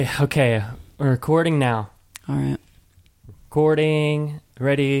Okay, we're recording now. All right. Recording.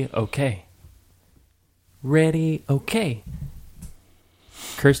 Ready. Okay. Ready. Okay.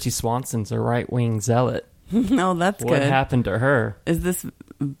 Kirsty Swanson's a right-wing zealot. No, that's What good. happened to her? Is this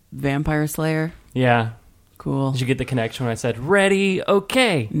Vampire Slayer? Yeah. Cool. Did you get the connection when I said ready?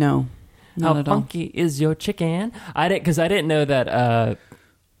 Okay. No, not How at all. funky is your chicken? I didn't know that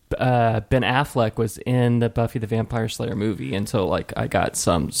Ben Affleck was in the Buffy the Vampire Slayer movie until like I got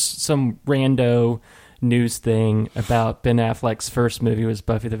some rando news thing about Ben Affleck's first movie was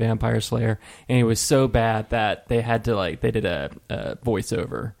Buffy the Vampire Slayer, and it was so bad that they had to they did a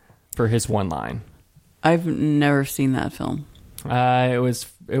voiceover for his one line. I've never seen that film. It was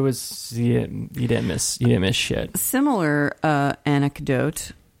you didn't miss shit. Similar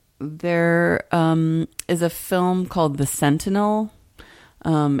anecdote. There is a film called The Sentinel.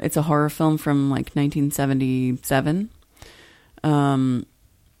 It's a horror film from like 1977.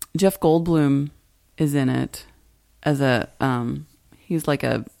 Jeff Goldblum is in it as a he's like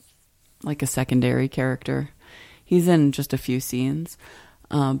a secondary character. He's in just a few scenes,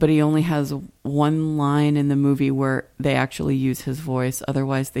 but he only has one line in the movie where they actually use his voice.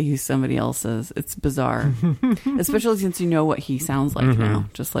 Otherwise, they use somebody else's. It's bizarre, especially since you know what he sounds like now.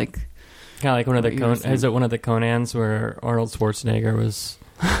 Just like kind of like one of the is it one of the Conans where Arnold Schwarzenegger was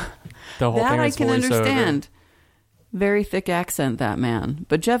the whole that thing I was can voiceover. understand. Very thick accent, that man.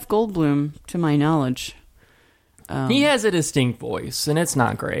 But Jeff Goldblum, to my knowledge, He has a distinct voice, and it's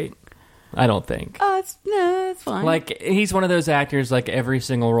not great. I don't think. It's fine. Like, he's one of those actors, like, every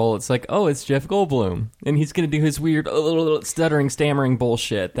single role, it's like, oh, it's Jeff Goldblum. And he's going to do his weird, little stuttering, stammering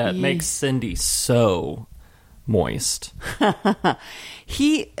bullshit that makes Cindy so moist.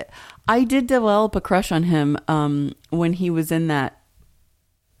 I did develop a crush on him when he was in that.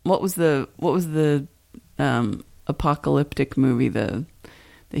 What was the apocalyptic movie that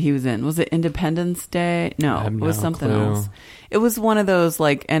he was in? Was it Independence Day? No, it was something else. It was one of those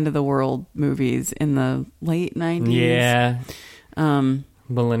like end of the world movies in the late 90s. Yeah.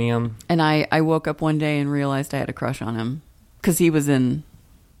 Millennium. And I woke up one day and realized I had a crush on him because he was in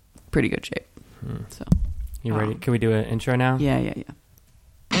pretty good shape. So, You ready? Can we do an intro now? Yeah.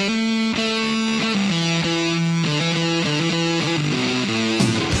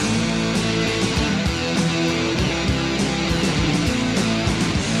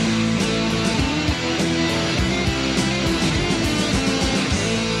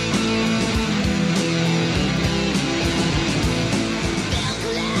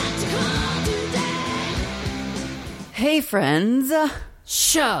 Hey, friends.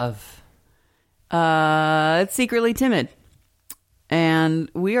 Shove. It's Secretly Timid.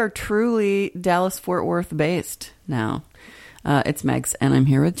 And we are truly Dallas-Fort Worth based now. It's Megs, and I'm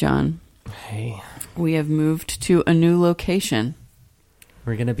here with John. Hey. We have moved to a new location.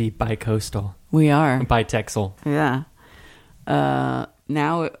 We're going to be bi-coastal. We are. Bi-texel. Yeah. Now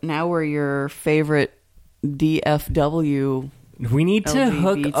we're your favorite DFW. We need to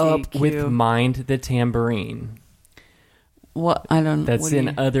hook up LGBTQ. with Mind the Tambourine. What? I don't know. That's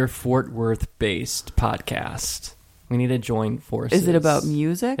an other Fort Worth-based podcast. We need to join forces. Is it about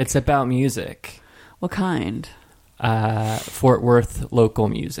music? It's about music. What kind? Fort Worth local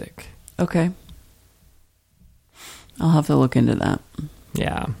music. Okay. I'll have to look into that.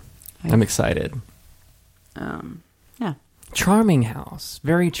 Yeah. I'm excited. Yeah. Charming house.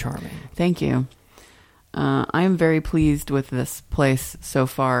 Very charming. Thank you. I am very pleased with this place so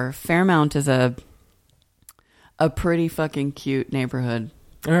far. Fairmount is a pretty fucking cute neighborhood.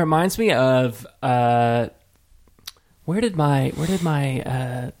 It reminds me of where did my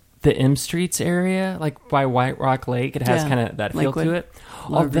the M Streets area, like by White Rock Lake, it has kind of that feel Lakewood. to it.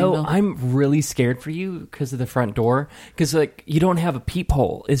 Lower Although Greenville. I'm really scared for you because of the front door, because like you don't have a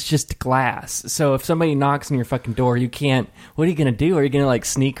peephole, it's just glass. So if somebody knocks on your fucking door, you can't. What are you gonna do? Are you gonna like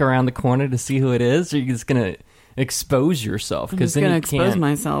sneak around the corner to see who it is, or are you just gonna expose yourself? I'm Because just then gonna you expose can't.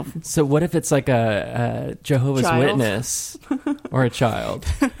 myself. So what if it's like a Jehovah's Child. Witness or a child?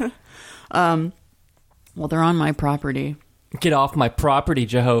 Well, they're on my property. Get off my property,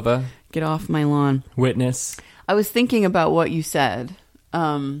 Jehovah Get off my lawn. Witness. I was thinking about what you said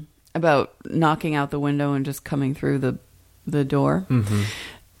about knocking out the window and just coming through the door. Mm-hmm.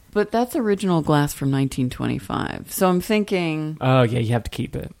 But that's original glass from 1925. So I'm thinking, Oh yeah, you have to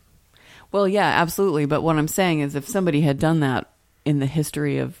keep it. well, yeah, absolutely. But what I'm saying is if somebody had done that in the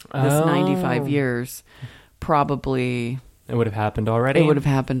history of this 95 years, probably It would have happened already. it would have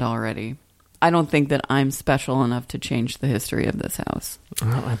happened already. I don't think that I'm special enough to change the history of this house.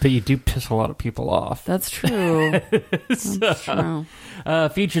 Well, I bet you do piss a lot of people off. That's true. That's true.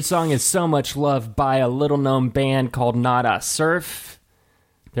 Featured song is So Much Love by a little known band called Nada Surf.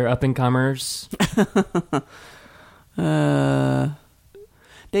 They're up and comers.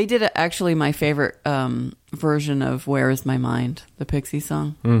 They did actually my favorite version of "Where Is My Mind," the Pixie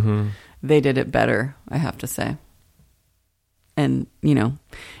song. Mm-hmm. They did it better, I have to say. And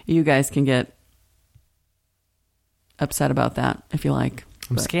you guys can get upset about that if you like.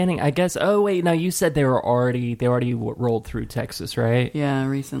 I'm scanning. I guess. Oh wait, no. You said they already rolled through Texas, right? Yeah,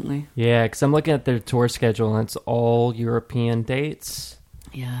 recently. Yeah, because I'm looking at their tour schedule and it's all European dates.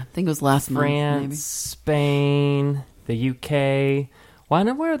 Yeah, I think it was last France, month, Spain, the UK.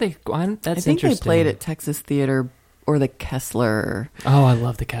 Where are they? That's I think interesting. they played at Texas Theater or the Kessler. Oh, I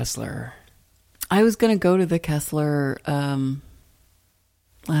love the Kessler. I was going to go to the Kessler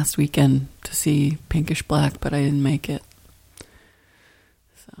last weekend to see Pinkish Black, but I didn't make it.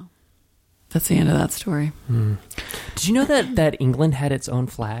 So that's the end of that story. Did you know that England had its own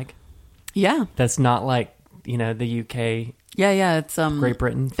flag? Yeah. That's not like, the UK, Yeah, it's Great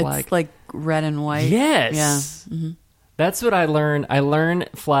Britain flag. It's like red and white. Yes. Yeah. Mm-hmm. That's what I learned. I learned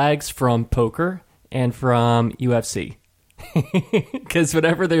flags from poker and from UFC. Because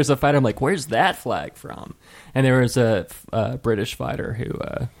whenever there's a fight, I'm like, where's that flag from? And there was a British fighter who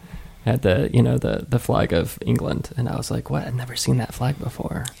had the flag of England. And I was like, what? I've never seen that flag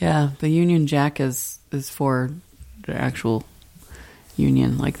before. Yeah, the Union Jack is for the actual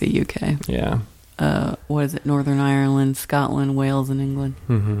Union, like the UK. Yeah. What is it? Northern Ireland, Scotland, Wales, and England.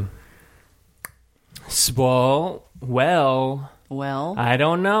 Mm-hmm. Well, I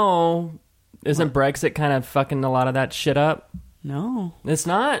don't know. Isn't Brexit kind of fucking a lot of that shit up? No. It's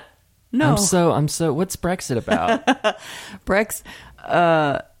not? No. I'm so what's Brexit about?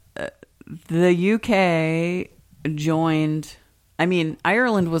 The UK joined,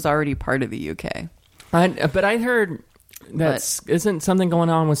 Ireland was already part of the UK. But I heard isn't something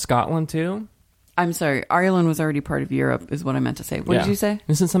going on with Scotland too? I'm sorry, Ireland was already part of Europe is what I meant to say. What did you say?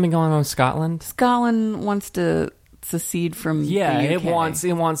 Isn't something going on with Scotland? Scotland wants to secede from the UK. It wants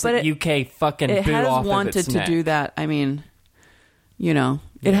the UK fucking boot off of its neck. It has wanted to do that.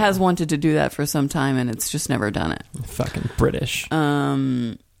 It has wanted to do that for some time, and it's just never done it. Fucking British.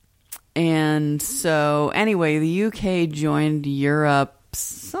 And so, anyway, the UK joined Europe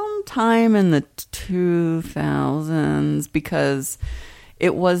sometime in the 2000s because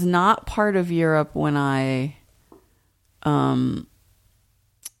it was not part of Europe when I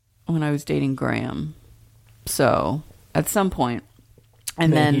was dating Graham. So, at some point,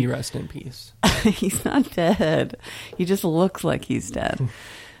 and then he rest in peace. He's not dead. He just looks like he's dead.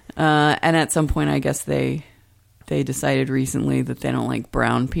 And at some point, I guess they decided recently that they don't like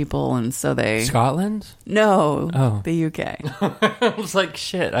brown people, and so they... Scotland? No, the UK. I was like,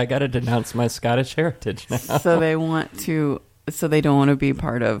 shit, I gotta denounce my Scottish heritage now. So they don't want to be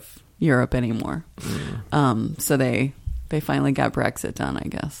part of Europe anymore. So they finally got Brexit done, I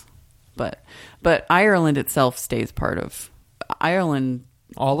guess. But Ireland itself stays part of... Ireland...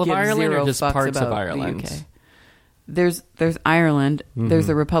 All of Ireland or just parts of Ireland? There's Ireland, there's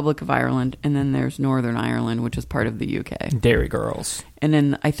the Republic of Ireland, and then there's Northern Ireland, which is part of the UK. Dairy Girls. And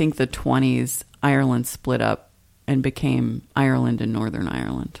then I think the 20s, Ireland split up and became Ireland and Northern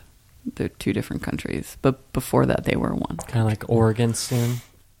Ireland. They're two different countries. But before that, they were one. Kind of like Oregon soon.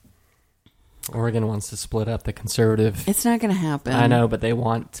 Oregon wants to split up the conservative. It's not going to happen. I know, but they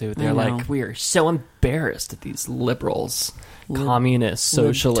want to. They're like, we are so embarrassed at these liberals, communists,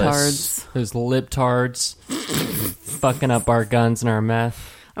 socialists, those libtards fucking up our guns and our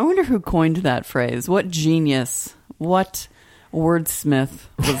meth. I wonder who coined that phrase. What genius, what wordsmith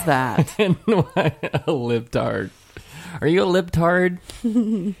was that? A libtard. Are you a libtard?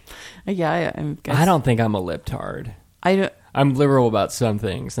 Yeah, I don't think I'm a libtard. I'm liberal about some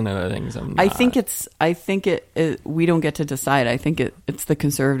things, and other things I'm not. I think we don't get to decide. I think it's the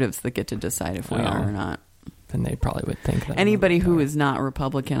conservatives that get to decide if we are or not. Then they probably would think that. Anybody who is not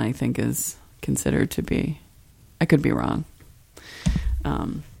Republican, I think, is considered to be. I could be wrong.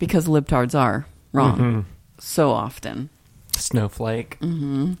 Because libtards are wrong so often. Snowflake.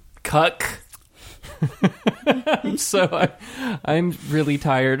 Cuck. I'm really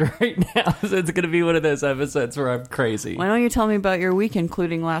tired right now. So it's going to be one of those episodes where I'm crazy. Why don't you tell me about your week,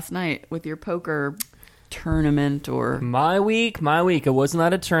 including last night with your poker tournament or my week? It was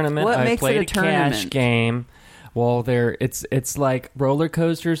not a tournament. I played it a tournament? Cash game. Well, it's like roller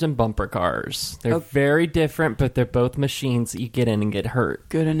coasters and bumper cars. They're very different, but they're both machines that you get in and get hurt.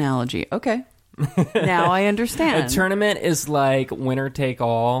 Good analogy. Okay. Now I understand. A tournament is like winner take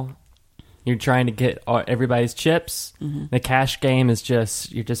all. You're trying to get everybody's chips. The cash game is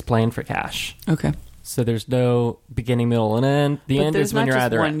you're just playing for cash. Okay. So there's no beginning, middle, and end. The end is when you're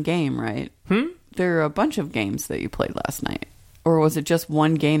either... There's not just one game, right? There are a bunch of games that you played last night. Or was it just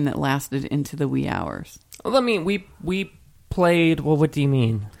one game that lasted into the wee hours? Well, I mean, we played. Well, what do you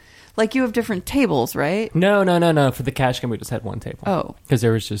mean? Like you have different tables, right? No. For the cash game, we just had one table. Oh, because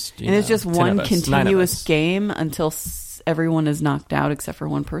there was just it's just 10 one of us, 9 of continuous us. game until everyone is knocked out except for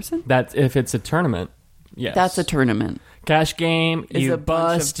one person. That if it's a tournament, yes, That's a tournament. Cash game. Is You a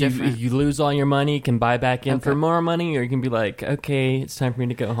bunch of bust. You different- lose all your money. You can buy back in Okay. for more money, or you can be like, okay, it's time for me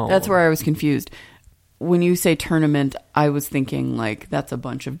to go home. That's where I was confused. When you say tournament, I was thinking like that's a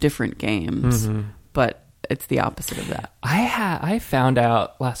bunch of different games, but it's the opposite of that. I found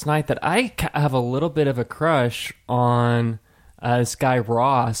out last night that I have a little bit of a crush on this guy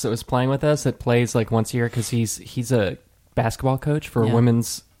Ross that was playing with us. That plays like once a year because he's a basketball coach for a Yeah.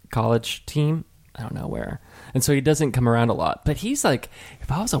 women's college team. I don't know where, and so he doesn't come around a lot. But he's like,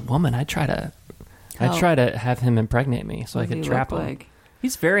 if I was a woman, I'd try to have him impregnate me so I could trap him. Like?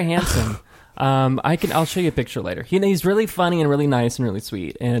 He's very handsome. I'll show you a picture later. He's really funny and really nice and really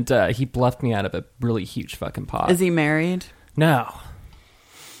sweet. And he bluffed me out of a really huge fucking pot. Is he married? No,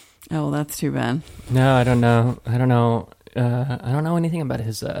 Oh, well, that's too bad. no, I don't know. I don't know anything about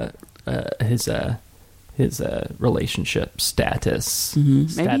his relationship status.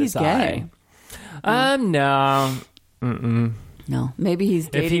 Maybe he's gay. No. Mm-mm. No, maybe he's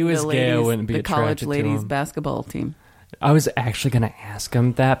dating If he was the gay, I ladies, wouldn't be the college attracted to ladies him. basketball team. I was actually going to ask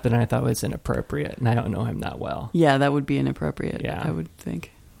him that, but I thought it was inappropriate, and I don't know him that well. Yeah, that would be inappropriate. Yeah. I would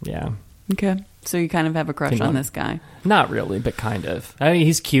think. Yeah. Okay, so you kind of have a crush Can on you- this guy. Not really, but kind of. I mean,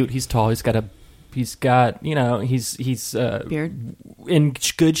 he's cute. He's tall. He's got he's Beard. in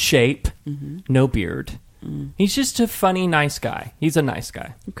good shape. Mm-hmm. No beard. He's just a funny, nice guy. He's a nice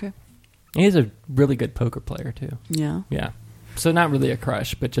guy. Okay. He's a really good poker player too. Yeah. Yeah. So not really a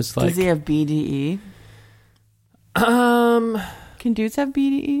crush, but just like Does he have BDE? Can dudes have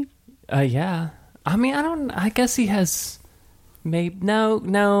BDE? yeah. I mean, I guess he has maybe no,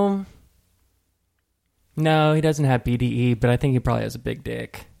 he doesn't have BDE, but I think he probably has a big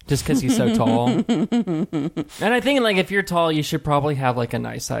dick just because he's so tall. And I think like if you're tall, you should probably have like a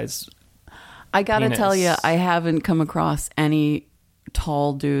nice size. I gotta Penis. tell you, I haven't come across any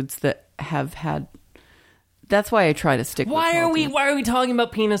tall dudes that have had. That's why I try to stick. Why are we talking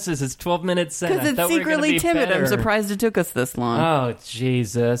about penises? It's 12 minutes in. Because I it's thought we were gonna secretly be timid. I'm better. surprised it took us this long. Oh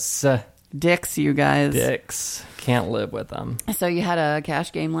Jesus, Dicks, you guys. dicks. Can't live with them. So you had a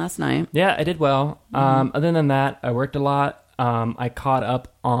cash game last night. Yeah, I did well. Other than that, I worked a lot. I caught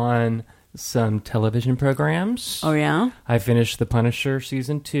up on some television programs. Oh yeah. I finished The Punisher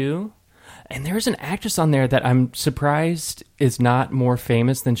season 2. And there's an actress on there that I'm surprised is not more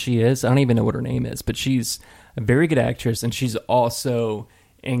famous than she is. I don't even know what her name is, but she's a very good actress, and she's also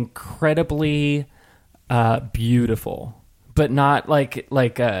incredibly beautiful. But not like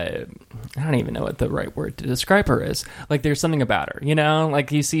I don't even know what the right word to describe her is. Like there's something about her, you know?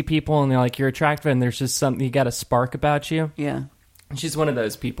 Like you see people and they're like, you're attractive, and there's just something, you got a spark about you. Yeah. She's one of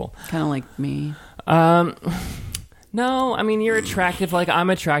those people. Kind of like me. No, I mean you're attractive. Like I'm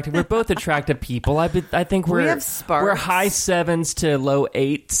attractive. We're both attractive people. I think We we're have sparks. we're high 7s to low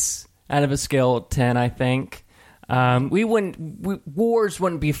 8s out of a scale of 10. I think wars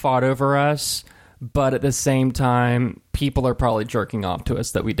wouldn't be fought over us, but at the same time, people are probably jerking off to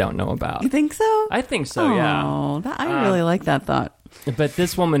us that we don't know about. You think so? I think so. Yeah. Oh, I really like that thought. But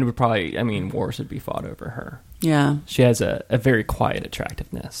this woman would probably. I mean, wars would be fought over her. Yeah. She has a very quiet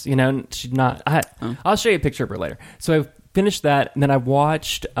attractiveness. You know, she's not... I'll show you a picture of her later. So I finished that, and then I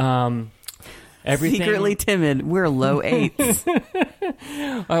watched everything... Secretly timid. We're low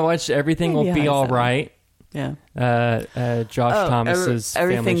 8s. I watched Everything Will Maybe Be high All 7. Right. Yeah. Josh Thomas's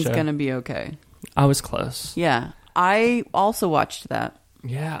family everything's show. gonna be okay. I was close. Yeah. I also watched that.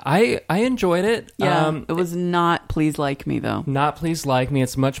 Yeah, I enjoyed it. Yeah. It was not Please Like Me, though. Not Please Like Me.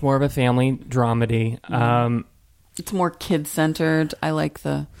 It's much more of a family dramedy. It's more kid-centered. I like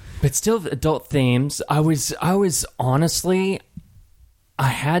the... But still adult themes. I was honestly... I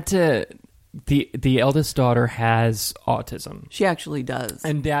had to... The eldest daughter has autism. She actually does.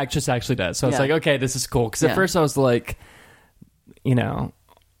 And the actress actually does. So it's Yeah. like, okay, this is cool. Because Yeah. at first I was like, you know,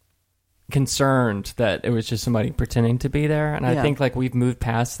 concerned that it was just somebody pretending to be there. And I Yeah. think like we've moved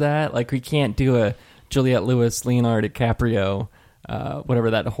past that. Like we can't do a Juliette Lewis, Leonardo DiCaprio, whatever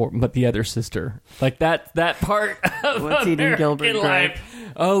but the other sister. Like that part of What's Eating American Gilbert Grape? life.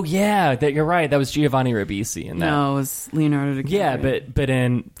 Oh yeah, that you're right. That was Giovanni Ribisi in that. No, it was Leonardo DiCaprio. Yeah, but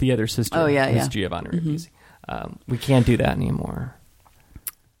in the other sister, Oh, yeah, was yeah. Giovanni Ribisi. We can't do that anymore.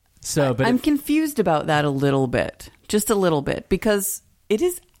 So, but I'm confused about that a little bit. Just a little bit. Because it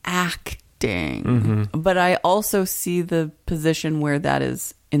is acting. Mm-hmm. But I also see the position where that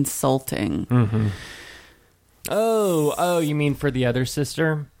is insulting. Mm-hmm. Oh, you mean for the other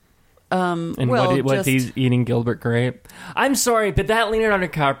sister? And well, what he's eating Gilbert Grape. I'm sorry, but that Leonardo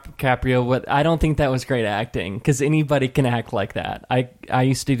DiCaprio, I don't think that was great acting, because anybody can act like that. I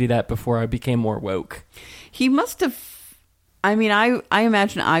used to do that before I became more woke. He must have. I mean, I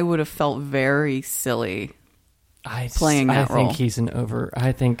imagine I would have felt very silly playing that role. I think he's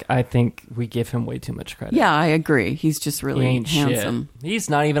I think we give him way too much credit. Yeah, I agree. He's just really handsome. Shit. He's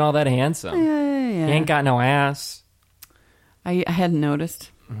not even all that handsome. Yeah. He ain't got no ass. I hadn't noticed.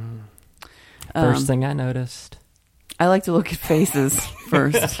 First thing I noticed. I like to look at faces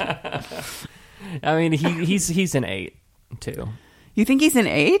first. I mean, he's an 8 too. You think he's an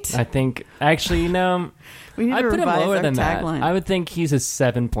 8? I think actually, no. We need to put him revise lower our than tagline. that. I would think he's a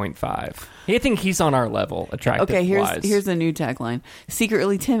 7.5. I think he's on our level, attractive. Okay, wise. here's a new tagline: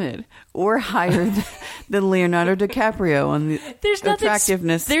 secretly timid or higher than Leonardo DiCaprio on the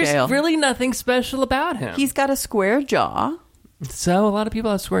attractiveness scale. There's really nothing special about him. He's got a square jaw. So a lot of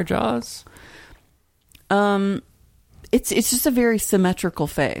people have square jaws. It's just a very symmetrical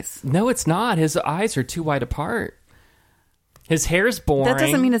face. No, it's not. His eyes are too wide apart. His hair's boring. That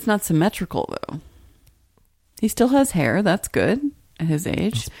doesn't mean it's not symmetrical, though. He still has hair. That's good at his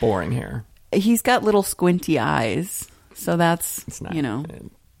age. It's boring hair. He's got little squinty eyes, so that's It's not good.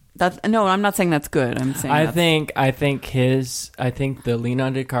 That's no. I'm not saying that's good. I'm saying I think the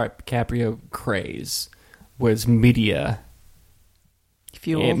Leonardo DiCaprio craze was media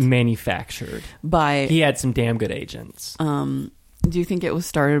fueled manufactured by. He had some damn good agents. Do you think it was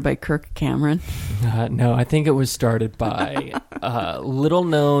started by Kirk Cameron? No, I think it was started by a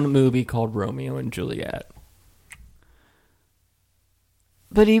little-known movie called Romeo and Juliet.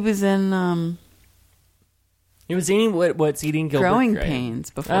 But he was in. He was eating what's eating Gilbert Growing Grape. Pains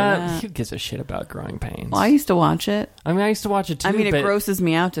before that. Who gives a shit about Growing Pains? Well, I used to watch it. I mean, I used to watch it too. I mean, it but grosses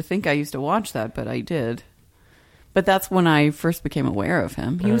me out to think I used to watch that, but I did. But that's when I first became aware of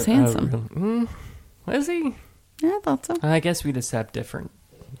him. He was handsome. Was he? Yeah, I thought so. I guess we just have different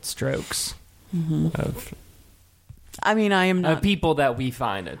strokes of. I mean, I am not people that we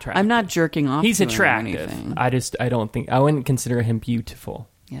find attractive. I'm not jerking off. He's to him or attractive. anything. I don't think I wouldn't consider him beautiful.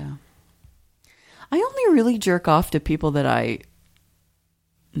 Yeah. I only really jerk off to people that I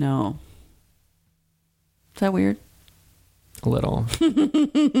know. Is that weird? A little.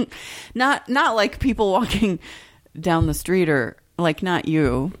 Not like people walking down the street or like not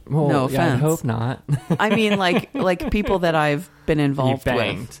you. Well, no offense. Yeah, I hope not. I mean like people that I've been involved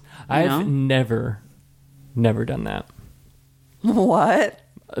with. I've never done that. What?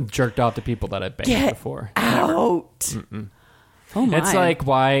 Jerked off to people that I've banged before. Out. Oh my. It's like,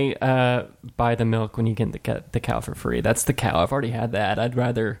 why buy the milk when you get the cow for free? That's the cow. I've already had that. I'd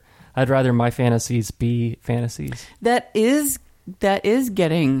rather my fantasies be fantasies. That is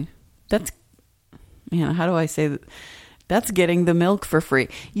getting, that's, how do I say that? That's getting the milk for free.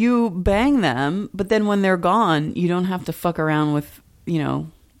 You bang them, but then when they're gone, you don't have to fuck around with,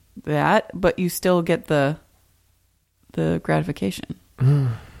 that, but you still get the gratification.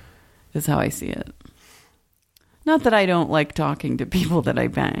 Is how I see it. Not that I don't like talking to people that I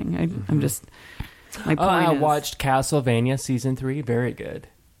bang. I'm just, my point I is, watched Castlevania Season 3. Very good.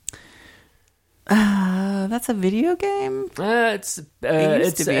 That's a video game? It's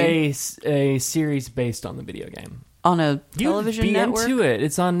a series based on the video game. On a television network? You'd be into it.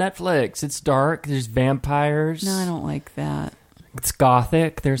 It's on Netflix. It's dark. There's vampires. No, I don't like that. It's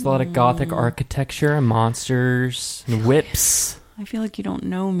gothic. There's a lot of gothic architecture and monsters and whips. I feel like you don't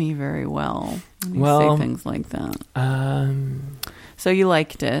know me very well when you say things like that. So you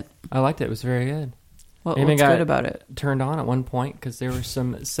liked it. I liked it. It was very good. What's good about it? Turned on at one point because there were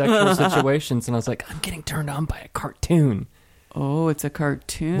some sexual situations, and I was like, I'm getting turned on by a cartoon. Oh, it's a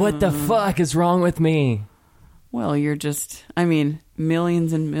cartoon. What the fuck is wrong with me? Well, you're just,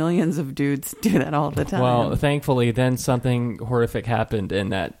 millions and millions of dudes do that all the time. Well, thankfully, then something horrific happened,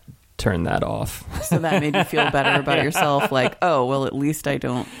 and that turned that off. So that made you feel better about yourself, like, oh, well, at least I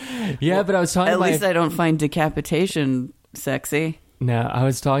don't. Yeah, well, but I was talking. At least I don't find decapitation sexy. No, I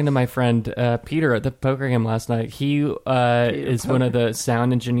was talking to my friend Peter at the poker game last night. He is one of the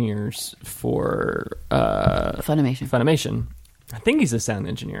sound engineers for Funimation. I think he's a sound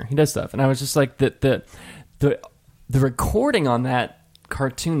engineer. He does stuff, and I was just like, the recording on that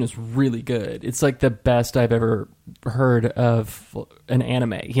cartoon is really good. It's like the best I've ever heard of an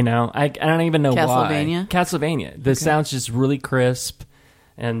anime. I don't even know why. Castlevania. The sound's just really crisp,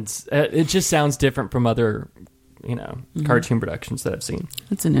 and it just sounds different from other cartoon productions that I've seen.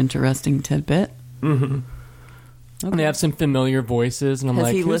 That's an interesting tidbit. Mm-hmm. Okay. And they have some familiar voices, and I'm like,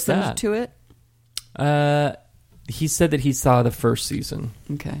 has he who's listened that? to it? He said that he saw the first season.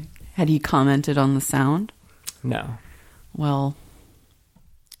 Okay. Had he commented on the sound? No. Well,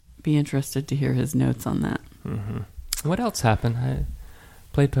 be interested to hear his notes on that. What else happened? I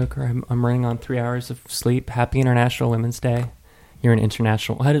played poker. I'm running on 3 hours of sleep. Happy International Women's Day. You're an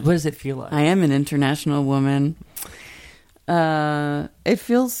international. What does it feel like? I am an international woman. It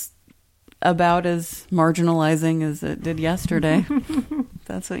feels about as marginalizing as it did yesterday.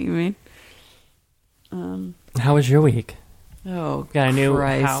 That's what you mean. How was your week? Oh, Got a new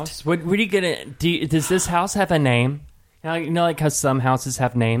Christ. house. What are you gonna do? Does this house have a name? You know, like how some houses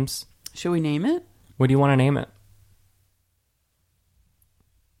have names. Should we name it? What do you want to name it?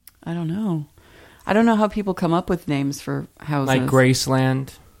 I don't know. I don't know how people come up with names for houses. Like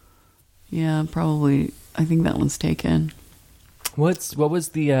Graceland. Yeah, probably. I think that one's taken. What was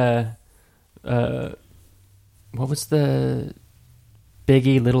the Big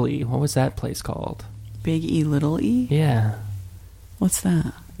E Little E? What was that place called? Big E, Little E? Yeah. What's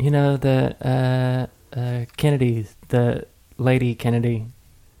that? You know, the Kennedy, the Lady Kennedy.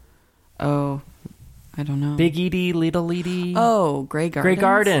 Oh, I don't know. Big Edie, Little Edie. Oh, Grey Gardens. Grey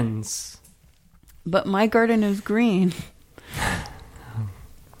Gardens. But my garden is green.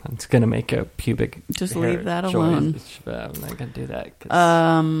 It's going to make a pubic Just hair leave that choice. alone. I'm not going to do that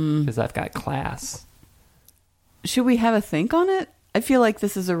because I've got class. Should we have a think on it? I feel like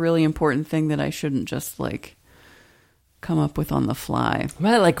this is a really important thing that I shouldn't just like come up with on the fly. How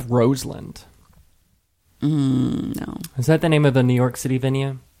about like Roseland? No, Is that the name of the New York City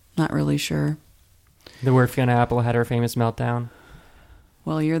venue? not really sure. Where Fiona Apple had her famous meltdown?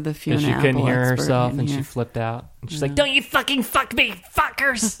 Well, you're the Fiona Because she couldn't Apple hear expert herself in and here. she flipped out. And she's like, "Don't you fucking fuck me,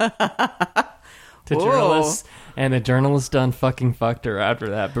 fuckers!" to Whoa. journalists. And the journalist done fucking fucked her after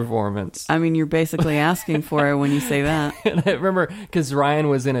that performance. I mean, you're basically asking for it when you say that. And I remember because Ryan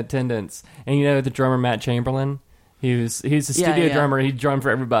was in attendance, and you know the drummer Matt Chamberlain. He's a studio yeah. drummer. He drummed for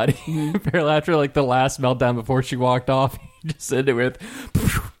everybody. Apparently, after like the last meltdown before she walked off, he just ended with.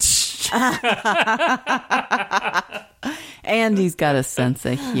 And he's got a sense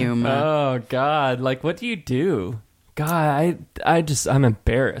of humor. Oh God! Like, what do you do? God, I'm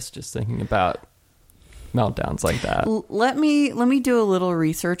embarrassed just thinking about meltdowns like that. Let me do a little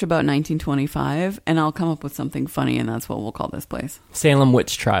research about 1925, and I'll come up with something funny, and that's what we'll call this place. Salem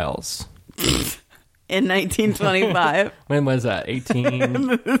witch trials. In 1925, When was that? 18.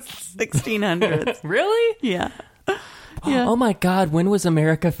 1600s. Really? Yeah. Yeah. Oh my God! When was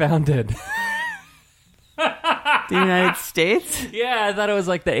America founded? The United States, Yeah, I thought it was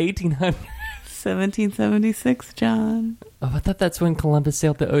like the 1800s. 1776, John. Oh, I thought that's when Columbus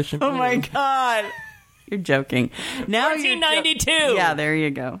sailed the ocean. Oh blue. my God. You're joking. Now 1492. Yeah, there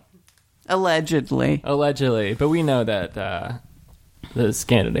you go. Allegedly. Allegedly, but we know that the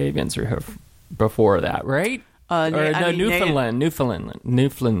Scandinavians were here before that, right? Newfoundland.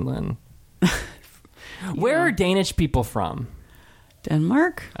 Where are Danish people from?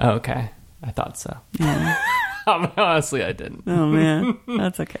 Denmark? Oh, okay, I thought so. Yeah. Honestly, I didn't. Oh, man.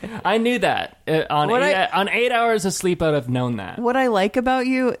 That's okay. I knew that on What 8 hours of sleep. I'd have known that. What I like about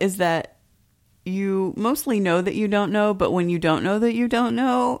you is that you mostly know that you don't know, but when you don't know that you don't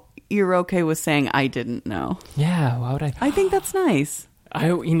know, you're okay with saying, I didn't know. Yeah, why would I? I think that's nice.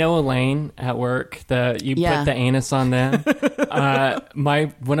 You know Elaine at work, you Yeah. put the anus on them.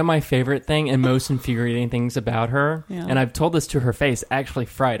 One of my favorite thing and most infuriating things about her, Yeah. and I've told this to her face actually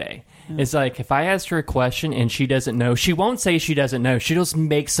Friday, is like if I asked her a question and she doesn't know, she won't say she doesn't know. She'll just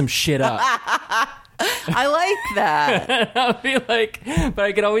make some shit up. I like that. I'll be like, but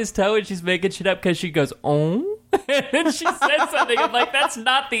I can always tell when she's making shit up because she goes, "Oh," and then she said something. I'm like, that's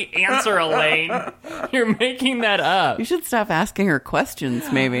not the answer, Elaine. You're making that up. You should stop asking her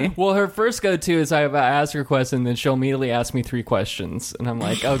questions, maybe. Well, her first go-to is I ask her a question, then she'll immediately ask me 3 questions, and I'm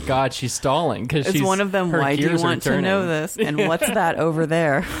like, "Oh God, she's stalling." Because Is one of them, why do you want to know this? And what's that over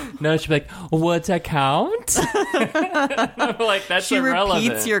there? No, she'll be like, "What's a count?" I'm like, that's She irrelevant.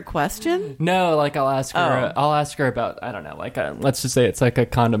 repeats your question? No, like I'll ask her. Oh. I'll ask her about I don't know, like let's just say it's like a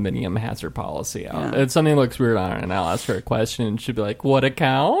condominium hazard policy. It's something that looks weird on it, and I'll ask her a question, and she'll be like, "What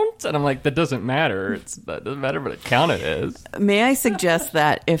account?" And I'm like, "That doesn't matter. That doesn't matter what account it is." May I suggest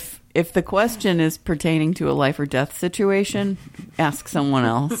that if the question is pertaining to a life or death situation, ask someone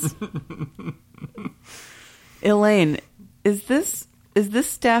else. Elaine, is this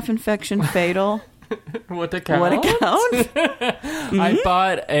staph infection fatal? What account? What account? I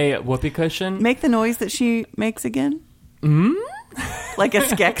bought a whoopee cushion. Make the noise that she makes again. Like a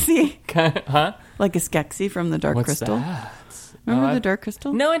Skeksis? Huh? Like a Skeksis from the Dark What's Crystal? that? Remember the Dark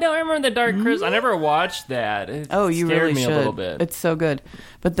Crystal? No, I don't remember the Dark Crystal. I never watched that. It You scared really me should. a little bit. It's so good.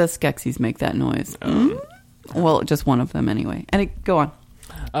 But the Skeksis make that noise. Well, just one of them anyway. And go on.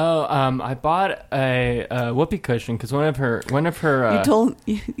 I bought a whoopee cushion because one of her.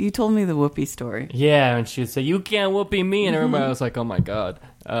 You told me the whoopee story. Yeah, and she'd say, "You can't whoopee me," and everybody was like, "Oh my god."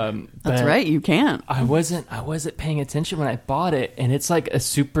 That's right, you can't. I wasn't paying attention when I bought it, and it's like a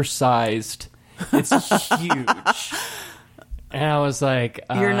supersized. It's huge. And I was like,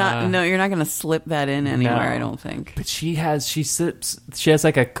 you're not going to slip that in anywhere, no. I don't think. But she has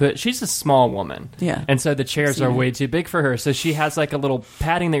like she's a small woman. Yeah. And so the chairs are way too big for her. So she has like a little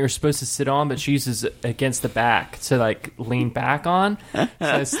padding that you're supposed to sit on, but she uses it against the back to like lean back on. So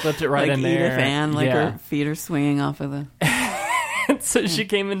I slipped it right like in there. Like Edith Ann, like her feet are swinging off of the... So she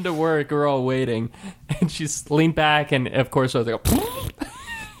came into work, we're all waiting, and she leaned back, and of course I was like...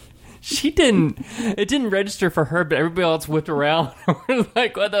 It didn't register for her, but everybody else whipped around. We're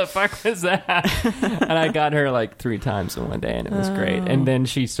like, what the fuck was that? And I got her like 3 times in one day, and it was great. And then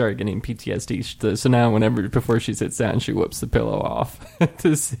she started getting PTSD. So now before she sits down, she whips the pillow off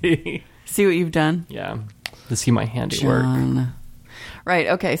to see. See what you've done? Yeah. To see my handiwork. John. Right.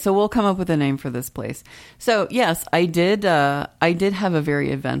 Okay. So we'll come up with a name for this place. So yes, I did have a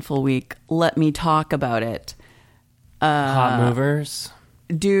very eventful week. Let me talk about it. Hot movers.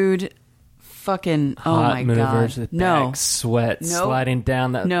 Dude, fucking, oh my movers God. With back sweat sliding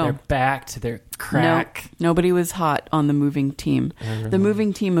down their back to their crack. No, nobody was hot on the moving team. The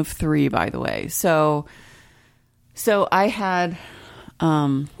moving team of 3, by the way. So I had...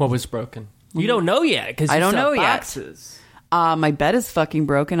 what was broken? You don't know yet, because I don't know boxes. Yet. My bed is fucking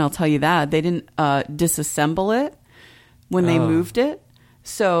broken, I'll tell you that. They didn't disassemble it when they moved it.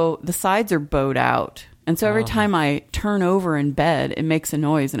 So the sides are bowed out. And so every time I turn over in bed, it makes a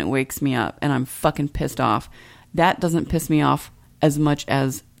noise and it wakes me up, and I'm fucking pissed off. That doesn't piss me off as much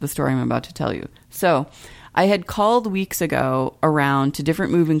as the story I'm about to tell you. So I had called weeks ago around to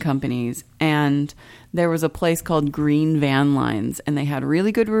different moving companies, and there was a place called Green Van Lines, and they had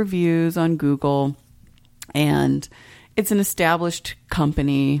really good reviews on Google, and it's an established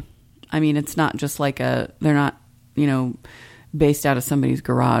company. I mean, it's not just like they're not, based out of somebody's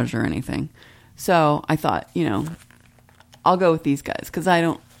garage or anything. So I thought, I'll go with these guys because I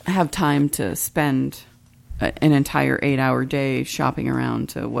don't have time to spend an entire 8-hour day shopping around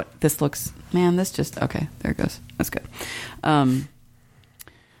to what this looks. Man, this just, okay, there it goes. That's good.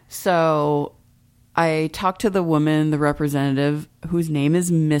 So I talked to the woman, the representative, whose name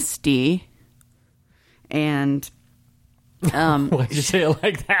is Misty. And why'd you say it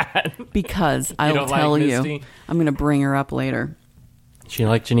like that? Because I will tell you. I'm going to bring her up later. She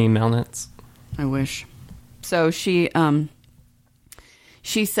like Janine Melnitz? I wish. So she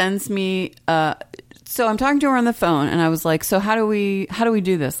sends me. So I'm talking to her on the phone, and I was like, "So how do we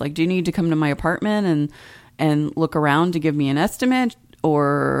do this? Like, do you need to come to my apartment and look around to give me an estimate,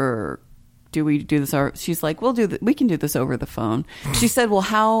 or do we do this?" She's like, we can do this over the phone. She said, "Well,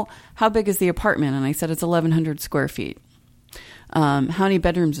 how big is the apartment?" And I said, "It's 1,100 square feet." How many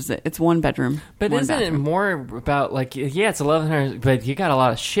bedrooms is it? It's 1 bedroom. But isn't it more about like, it's 1,100, but you got a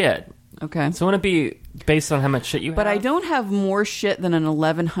lot of shit. Okay. So wouldn't it be based on how much shit you have? But I don't have more shit than an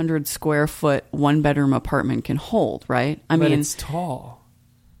 1,100 square foot 1 bedroom apartment can hold, right? I mean, it's tall.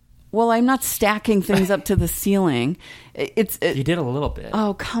 Well, I'm not stacking things up to the ceiling. You did a little bit.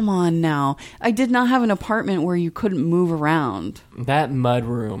 Oh, come on now. I did not have an apartment where you couldn't move around. That mud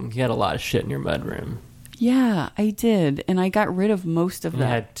room, you had a lot of shit in your mud room. Yeah, I did. And I got rid of most of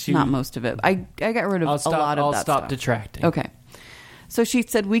that. Not most of it. I got rid of a lot of that stuff. I'll stop detracting. Okay. So she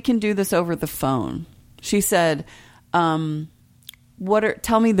said, we can do this over the phone. She said, tell me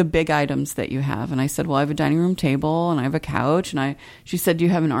the big items that you have. And I said, well, I have a dining room table and I have a couch. And she said, do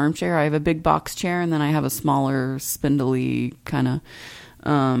you have an armchair? I have a big box chair and then I have a smaller spindly kind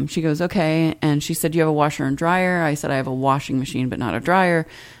of, she goes, okay. And she said, do you have a washer and dryer? I said, I have a washing machine, but not a dryer.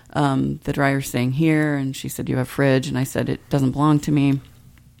 The dryer's staying here. And she said, do you have a fridge? And I said, it doesn't belong to me.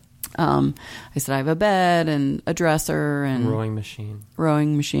 I said, I have a bed and a dresser and rowing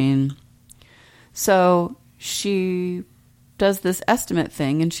machine. So she does this estimate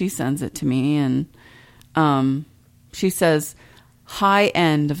thing and she sends it to me. And, she says, high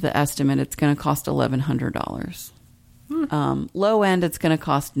end of the estimate, it's going to cost $1,100. Low end, it's going to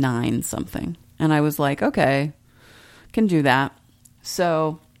cost $9 something. And I was like, okay, can do that.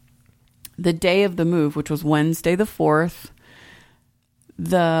 So the day of the move, which was Wednesday the 4th,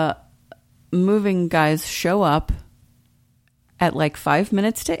 the moving guys show up at like 5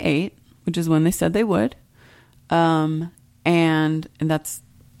 minutes to 8, which is when they said they would. And that's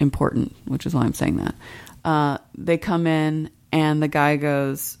important, which is why I'm saying that. They come in and the guy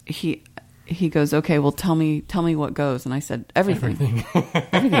goes, he goes, okay, well, tell me what goes. And I said, everything.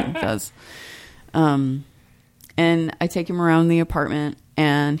 Everything does. And I take him around the apartment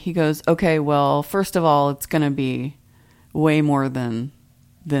And he goes, okay, well, first of all, it's going to be way more than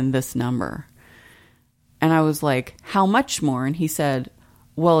this number. And I was like, how much more? And he said,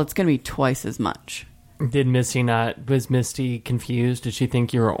 well, it's going to be twice as much. Was Misty confused? Did she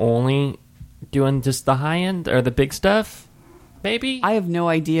think you were only doing just the high end or the big stuff? Maybe? I have no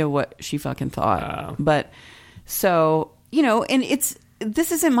idea what she fucking thought. But so, and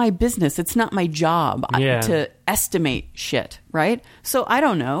this isn't my business. It's not my job to estimate shit, right? So I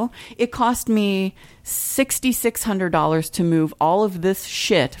don't know. It cost me $6,600 to move all of this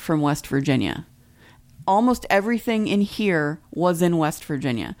shit from West Virginia. Almost everything in here was in West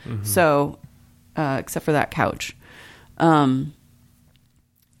Virginia. Mm-hmm. So, except for that couch.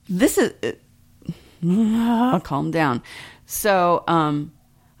 This is... calm down. So,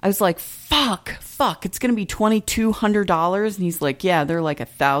 I was like, fuck, it's going to be $2,200. And he's like, yeah, they're like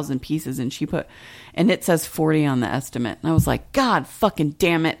 1,000 pieces. And and it says 40 on the estimate. And I was like, God fucking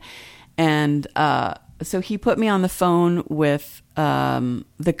damn it. And, so he put me on the phone with,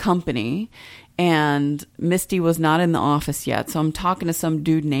 the company, and Misty was not in the office yet. So I'm talking to some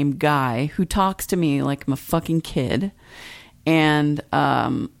dude named Guy who talks to me like I'm a fucking kid. And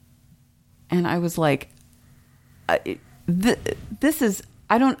I was like, this is,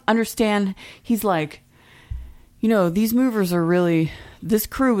 I don't understand. He's like, these movers are really, this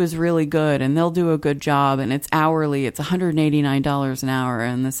crew is really good and they'll do a good job and it's hourly. It's $189 an hour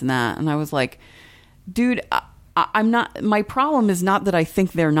and this and that. And I was like, dude, I'm not, my problem is not that I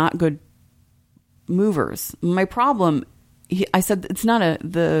think they're not good movers. My problem, I said, it's not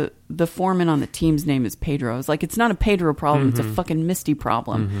the foreman on the team's name is Pedro. I was like, it's not a Pedro problem. Mm-hmm. It's a fucking Misty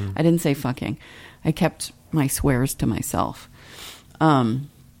problem. Mm-hmm. I didn't say fucking. I kept my swears to myself. And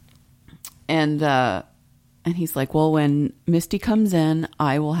he's like, well, when Misty comes in,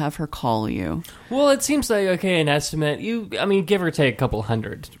 I will have her call you. Well, it seems like, okay, an estimate, give or take a couple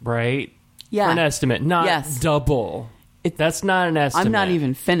hundred, right? Yeah. For an estimate, not double. That's not an estimate. I'm not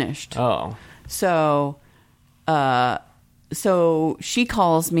even finished. Oh. So she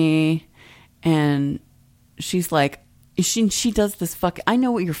calls me and she's like, she does this I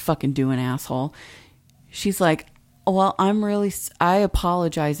know what you're fucking doing, asshole. She's like, well, I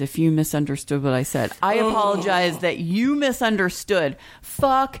apologize if you misunderstood what I said. I apologize that you misunderstood.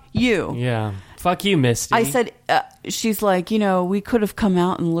 Fuck you. Yeah. Fuck you, Misty. I said, she's like, we could have come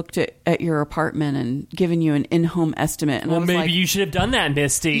out and looked at your apartment and given you an in-home estimate. And well, maybe like, you should have done that,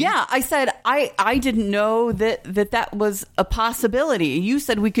 Misty. Yeah. I said, I didn't know that was a possibility. You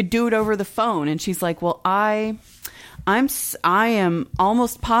said we could do it over the phone. And she's like, well, I am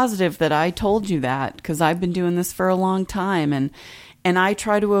almost positive that I told you that because I've been doing this for a long time. And I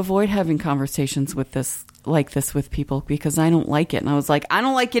try to avoid having conversations like this with people because I don't like it. And I was like, I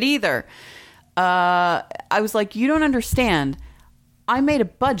don't like it either. I was like, you don't understand. I made a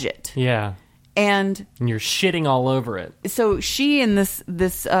budget. Yeah. And you're shitting all over it. So she and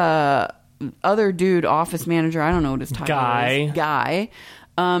this other dude, office manager, I don't know what his title is. Guy.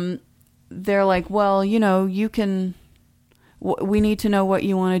 They're like, well, you can... We need to know what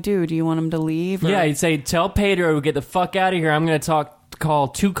you want to do. Do you want him to leave? Or? Yeah, you'd say, tell Pedro to get the fuck out of here. I'm going to call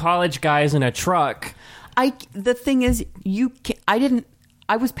 2 college guys in a truck. The thing is,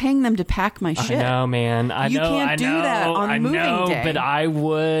 I was paying them to pack my shit. I know, man. You can't do that on moving day. But I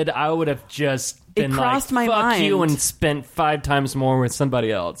would have just been crossed my fuck mind. you and spent 5 times more with somebody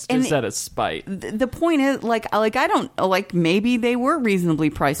else just out of spite. The point is, I don't, maybe they were reasonably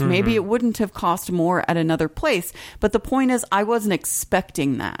priced. Mm-hmm. Maybe it wouldn't have cost more at another place. But the point is, I wasn't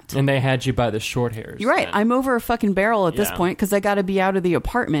expecting that. And they had you by the short hairs. You're right. I'm over a fucking barrel at this point because I got to be out of the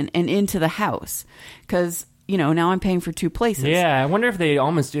apartment and into the house. Because... now I'm paying for 2 places. Yeah, I wonder if they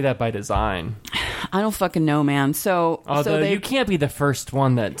almost do that by design. I don't fucking know, man. Although you can't be the first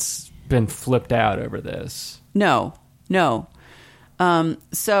one that's been flipped out over this. No.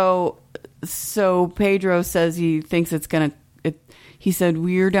 So Pedro says he thinks it's going to... He said,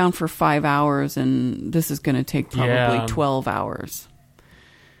 we're down for 5 hours, and this is going to take probably 12 hours.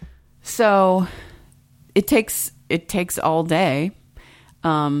 So it takes all day.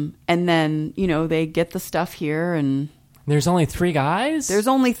 And then, they get the stuff here and... There's only 3 guys? There's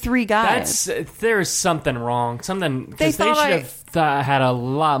only 3 guys. There's something wrong. Because they should have had a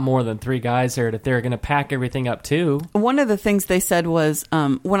lot more than 3 guys there if they were going to pack everything up too. One of the things they said was,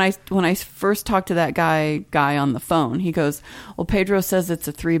 when I first talked to that guy on the phone, he goes, well, Pedro says it's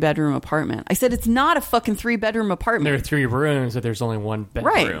a 3-bedroom apartment. I said, it's not a fucking 3-bedroom apartment. There are 3 rooms, but there's only 1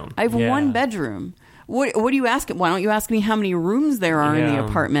 bedroom. Right. I have 1 bedroom. What do you ask? Why don't you ask me how many rooms there are in the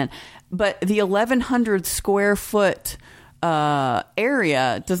apartment? But the 1,100 square foot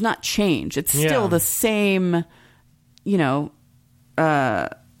area does not change. It's still the same,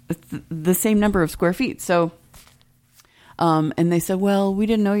 the same number of square feet. So, and they said, well, we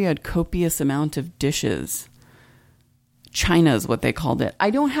didn't know you had copious amount of dishes. China is what they called it.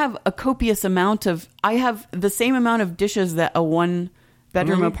 I don't have a copious amount of, I have the same amount of dishes that a one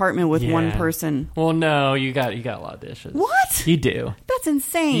bedroom apartment with one person. Well, no, you got a lot of dishes. What? You do. That's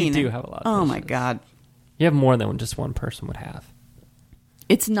insane. You do have a lot of Oh dishes. my God. You have more than just one person would have.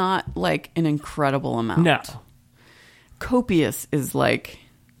 It's not like an incredible amount. No. Copious is like,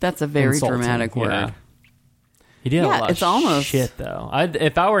 that's a very Insulting, dramatic word. yeah. You did a lot it's of almost shit, though.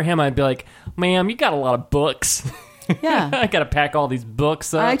 If I were him, I'd be like, ma'am, you got a lot of books. Yeah. I got to pack all these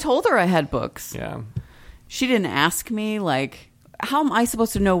books up. I told her I had books. Yeah. She didn't ask me, like, how am I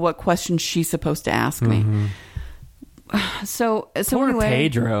supposed to know what questions she's supposed to ask me? So Poor anyway,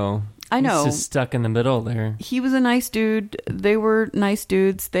 Pedro. I know. He's just stuck in the middle there. He was a nice dude. They were nice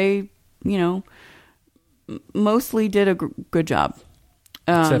dudes. They, mostly did a good job.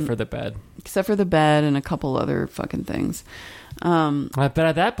 Except for the bed. Except for the bed and a couple other fucking things. But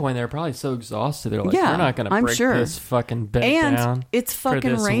at that point, they were probably so exhausted. They're like, Yeah, we're not going to I'm break sure. this fucking bed And down. it's for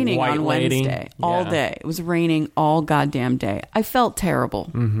fucking this raining white on lady." Wednesday all Yeah. day. It was raining all goddamn day. I felt terrible.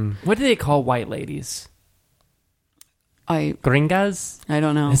 What do they call white ladies? I Gringas?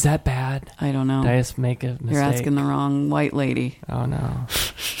 don't know. Is that bad? I don't know. Did I just make a mistake? You're asking the wrong white lady. Oh, no.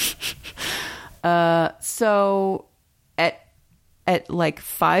 So at like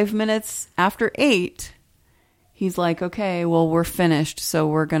 5 minutes after 8, he's like, okay, well, we're finished.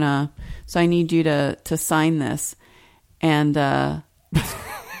 So I need you to sign this. And,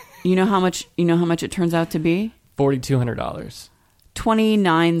 you know how much it turns out to be? $4,200.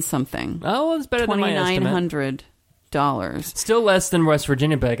 29 something. Oh, well, it's better than my estimate. $2,900. Still less than West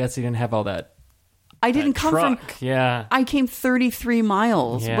Virginia, but I guess he didn't have all that. I didn't come truck. from. Yeah. I came 33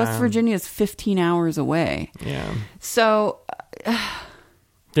 miles. Yeah. West Virginia is 15 hours away. Yeah. So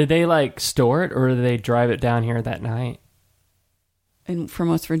Did they like store it or did they drive it down here that night? from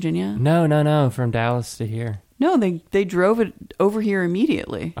West Virginia? No. From Dallas to here. No, they drove it over here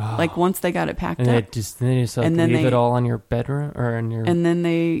immediately. Oh. Like once they got it packed And up. they just like, And then leave they- it all on your bedroom or in your. And then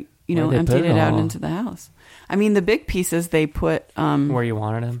they, Where'd they emptied put it it out all? into the house. I mean, the big pieces they put. where you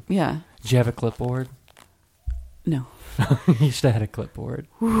wanted them? Yeah. Did you have a clipboard? No. You should have had a clipboard.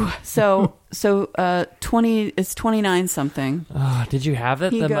 So 20 it's 29 something. Oh, did you have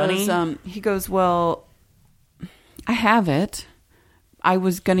it? He the goes, money? he goes, well, I have it. I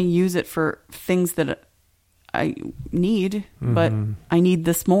was going to use it for things that I need, but I need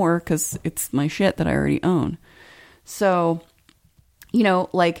this more because it's my shit that I already own. So,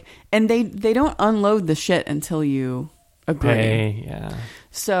 and they don't unload the shit until you agree. Hey, yeah.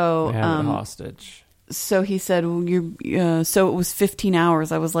 So, They have it hostage. so he said, well, so it was 15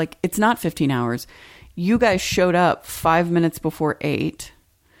 hours. I was like, it's not 15 hours. You guys showed up 5 minutes before 8.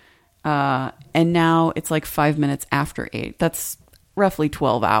 And now it's like 5 minutes after 8. That's roughly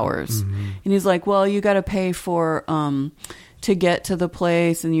 12 hours. And he's like, well, you got to pay for, to get to the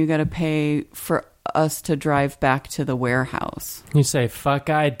place and you got to pay for us to drive back to the warehouse. You say, fuck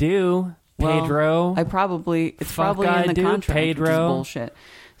I do, Pedro. Well, it's Fuck probably I in the do, contract, which is Pedro. bullshit.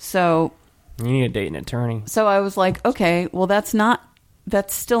 So You need to date an attorney. So I was like, okay, well, that's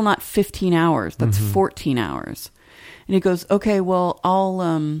still not 15 hours. That's 14 hours. And he goes, okay, well,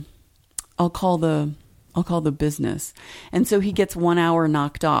 I'll call the business. And so he gets 1 hour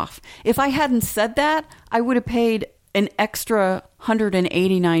knocked off. If I hadn't said that, I would have paid an extra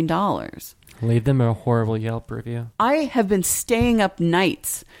 $189. Leave them a horrible Yelp review. I have been staying up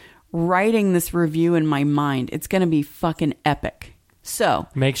nights writing this review in my mind. It's going to be fucking epic. So,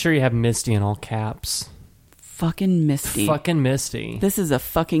 Make sure you have Misty in all caps. fucking Misty. Fucking Misty. This is a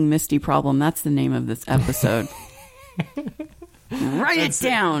fucking Misty problem. That's the name of this episode. Write it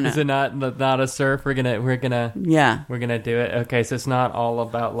down. Is it not a surf? We're gonna Yeah. do it. Okay, so it's not all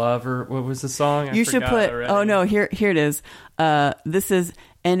about love, or what was the song? I You should forgot put. already. Oh no, here it is. This is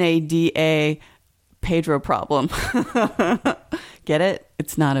NADA Pedro problem. Get it?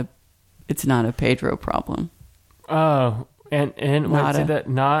 It's not a Pedro problem. Oh, and Not what's a- it that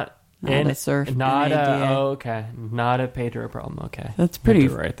not a surf, not NADA. a okay, not a Pedro problem. Okay, That's I pretty-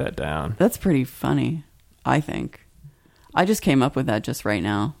 have to write that down. That's pretty funny, I think. I just came up with that just right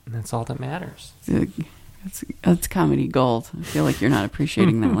now. That's all that matters. It's comedy gold. I feel like you're not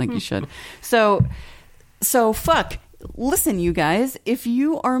appreciating that like you should. So fuck. Listen, you guys, if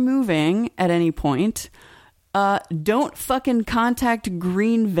you are moving at any point, don't fucking contact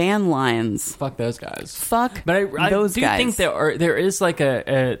Green Van Lines. Fuck those guys. Fuck But I those do guys. think there is like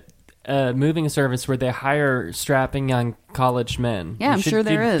a moving service where they hire strapping young college men. Yeah, I'm sure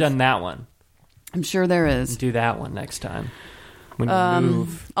there you've is. done that one. I'm sure there is. Do that one next time. when you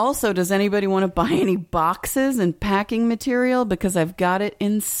move. Also, does anybody want to buy any boxes and packing material? Because I've got it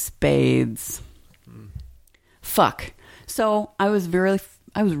in spades. Fuck. So I was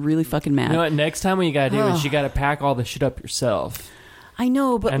really fucking mad. You know what? Next time what you gotta do is you gotta pack all the shit up yourself. I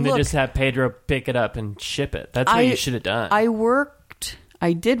know, but and look, then just have Pedro pick it up and ship it. That's what you should have done.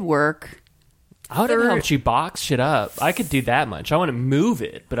 I did work. I would have helped you box shit up. I could do that much. I want to move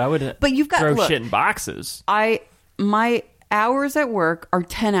it, but I would. But you've got throw shit in boxes. My hours at work are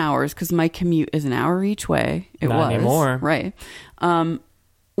 10 hours because my commute is an hour each way. Not anymore, right?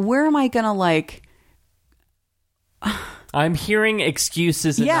 Where am I gonna like? I'm hearing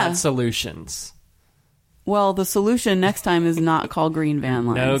excuses and not solutions. Well, the solution next time is not call Green Van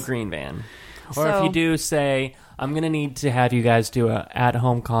Lines. No Green Van. Or if you do, say, I'm going to need to have you guys do a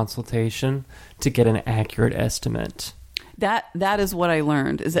at-home consultation to get an accurate estimate. That is what I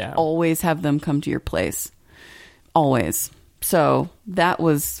learned, is that always have them come to your place. Always. So that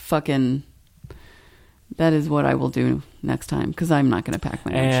is what I will do next time, because I'm not going to pack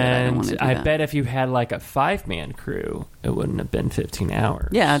my own shit. I don't want to do that. I bet if you had like a 5-man crew, it wouldn't have been 15 hours.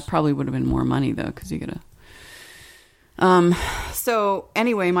 Yeah, it probably would have been more money, though, because you got to... So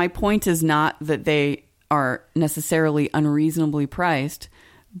anyway, my point is not that they are necessarily unreasonably priced,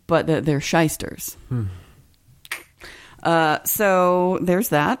 but that they're shysters. So there's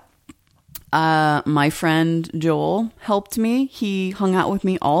that. My friend Joel helped me. He hung out with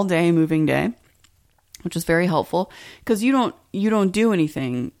me all day, moving day, which was very helpful because you don't do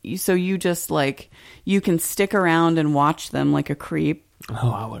anything. So you just like, you can stick around and watch them like a creep. Oh,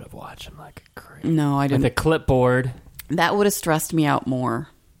 I would have watched him like a creep. No, I didn't. With a clipboard. That would have stressed me out more.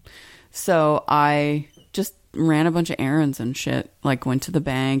 So I just ran a bunch of errands and shit, like went to the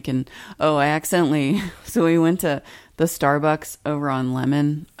bank and, so we went to the Starbucks over on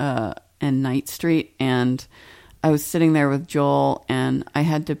Lemon and Knight Street, and I was sitting there with Joel and I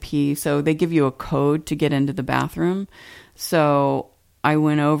had to pee. So they give you a code to get into the bathroom. So I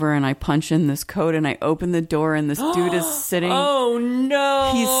went over and I punched in this code and I opened the door and this dude is sitting. Oh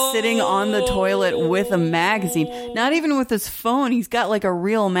no. He's sitting on the toilet with a magazine, not even with his phone. He's got like a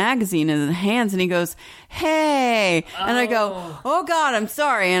real magazine in his hands and he goes, "Hey." And I go, "Oh God, I'm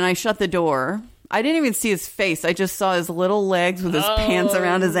sorry." And I shut the door. I didn't even see his face. I just saw his little legs with his pants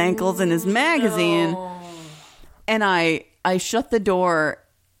around his ankles and his magazine. No. And I shut the door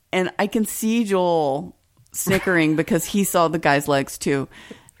and I can see Joel snickering because he saw the guy's legs too.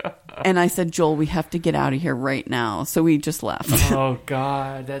 And I said, "Joel, we have to get out of here right now." So we just left. Oh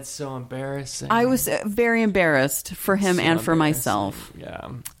God, that's so embarrassing. I was very embarrassed for him and for myself. Yeah.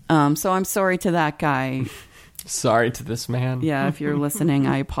 So I'm sorry to that guy. Sorry to this man. Yeah, if you're listening,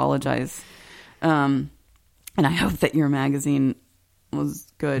 I apologize. And I hope that your magazine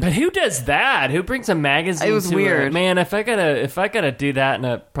was good. But who does that? Who brings a magazine? It was weird. Man, if I gotta do that in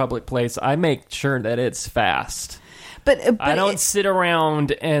a public place, I make sure that it's fast. But I don't sit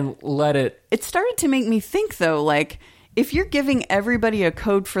around and let it. It started to make me think though, like if you're giving everybody a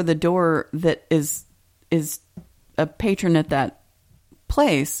code for the door that is a patron at that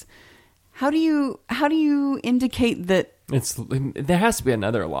place, how do you indicate that there has to be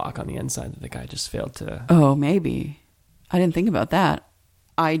another lock on the inside that the guy just failed to. Oh, maybe. I didn't think about that.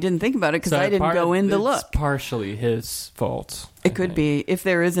 I didn't think about it because I didn't go in to look. It's partially his fault. It could be if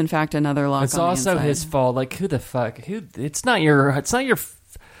there is in fact another lock. It's also his fault. Like who the fuck? It's not your.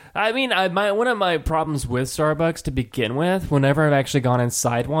 I mean, one of my problems with Starbucks to begin with, whenever I've actually gone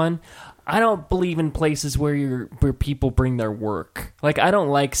inside one, I don't believe in places where people bring their work. Like, I don't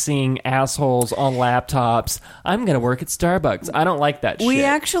like seeing assholes on laptops. I'm going to work at Starbucks. I don't like that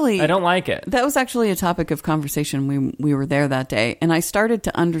shit. I don't like it. That was actually a topic of conversation. We were there that day, and I started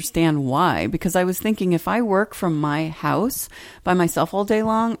to understand why. Because I was thinking, if I work from my house by myself all day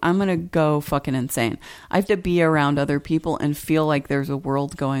long, I'm going to go fucking insane. I have to be around other people and feel like there's a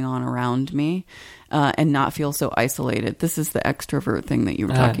world going on around me. And not feel so isolated. This is the extrovert thing that you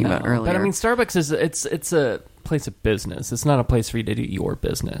were talking about earlier. But I mean, Starbucks it's a place of business. It's not a place for you to do your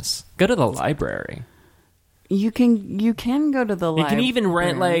business. Go to the library. You can go to the library. You can even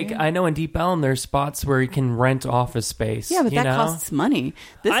rent, like, I know in Deep Ellum there's spots where you can rent office space. Yeah, but that costs money.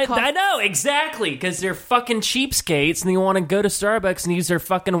 I know, exactly, because they're fucking cheapskates and they want to go to Starbucks and use their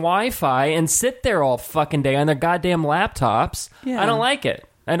fucking Wi-Fi and sit there all fucking day on their goddamn laptops. Yeah. I don't like it.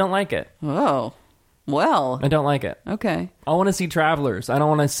 Oh. Well, I don't like it. Okay. I want to see travelers. I don't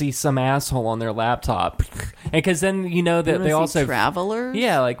want to see some asshole on their laptop. Because then you know that they also travelers.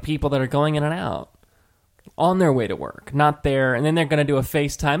 Yeah, like people that are going in and out on their way to work, not there, and then they're going to do a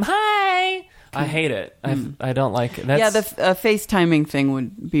FaceTime. Hi. I hate it. I don't like it. Yeah, the FaceTiming thing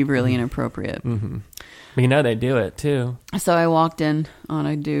would be really inappropriate. Mm-hmm. You know they do it too. So I walked in on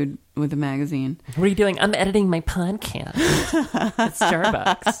a dude with a magazine. What are you doing? I'm editing my podcast at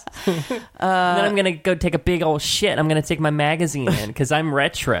Starbucks. And then I'm going to go take a big old shit. I'm going to take my magazine in because I'm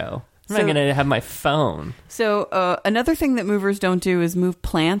retro. I'm not going to have my phone. So another thing that movers don't do is move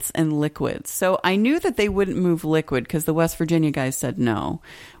plants and liquids. So I knew that they wouldn't move liquid because the West Virginia guys said no,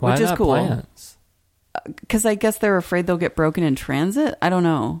 Why which is not cool. plants? Because I guess they're afraid they'll get broken in transit. I don't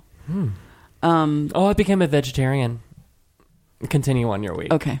know. I became a vegetarian. Continue on your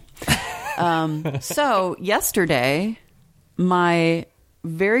week. Okay. So yesterday, my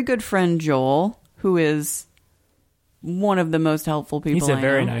very good friend Joel, who is one of the most helpful people He's a I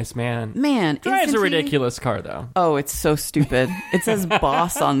very know. nice man. Man, Drives isn't a he? ridiculous car, though. Oh, it's so stupid. It says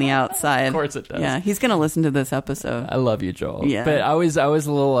boss on the outside. Of course it does. Yeah, he's going to listen to this episode. I love you, Joel. Yeah. But I was a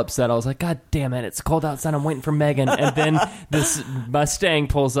little upset. I was like, God damn it, it's cold outside. I'm waiting for Megan. And then this Mustang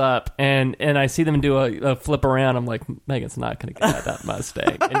pulls up, and I see them do a flip around. I'm like, Megan's not going to get out of that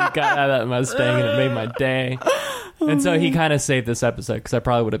Mustang. And he got out of that Mustang, and it made my day. And so he kind of saved this episode because I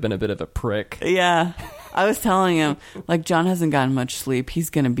probably would have been a bit of a prick. Yeah. I was telling him, like, John hasn't gotten much sleep. He's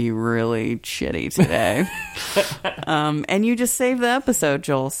going to be really shitty today. And you just saved the episode,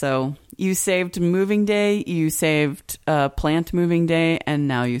 Joel. So you saved moving day, you saved plant moving day, and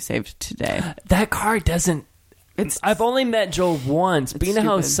now you saved today. That car doesn't... I've only met Joel once. But you know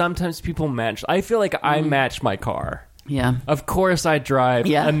how stupid. sometimes people match... I feel like I match my car. Yeah. Of course I drive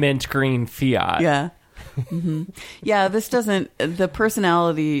a mint green Fiat. Yeah. Yeah, this doesn't... The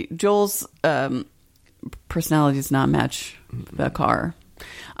personality... Joel's... personality does not match the car.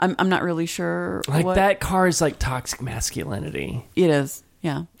 I'm not really sure. Like what that car is like toxic masculinity. it is.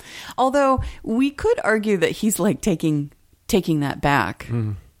 Yeah. Although we could argue that he's like taking that back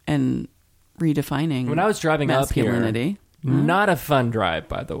and redefining. When I was driving masculinity. up here, not a fun drive,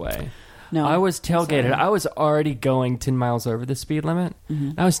 by the way. No, I was tailgated. sorry. I was already going 10 miles over the speed limit.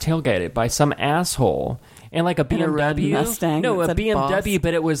 I was tailgated by some asshole and like a BMW. a red Mustang No, that a said BMW, boss.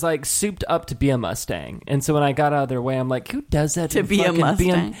 but it was like souped up to be a Mustang. And so when I got out of their way, I'm like, who does that To be a fucking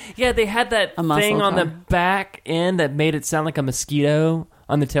Mustang? Yeah, they had that A muscle thing on the car. back end that made it sound like a mosquito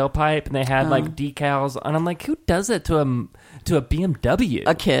on the tailpipe, and they had like decals. And I'm like, who does that to a BMW?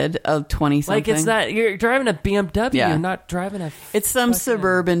 A kid of 20-something. Like, it's not, you're driving a BMW, Yeah. you're not driving a... It's some fucking-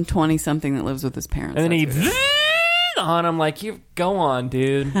 suburban 20-something that lives with his parents. And then he That's what it is. on. I'm like, you go on,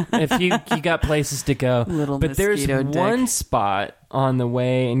 dude. If you got places to go. Little but there's mosquito dick. one spot on the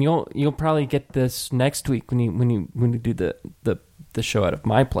way, and you'll probably get this next week when you do the show out of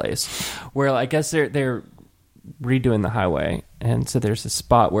my place, where I guess they're redoing the highway, and so there's a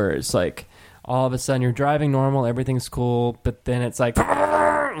spot where it's like all of a sudden you're driving normal, everything's cool, but then it's like the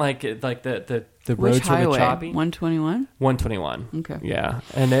Which roads are a bit highway? choppy. 121? 121. Okay. Yeah,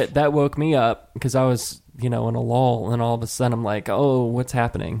 and that woke me up because I was, in a lull, and all of a sudden I'm like, oh, what's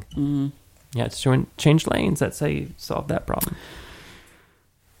happening? Yeah, it's change lanes. That's how you solve that problem.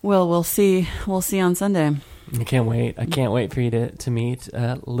 Well, we'll see. We'll see on Sunday. I can't wait. I can't wait for you to meet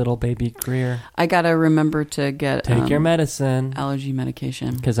little baby Greer. I got to remember to get Take your medicine. allergy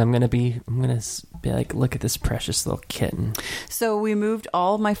medication. Because I'm gonna be like, look at this precious little kitten. So we moved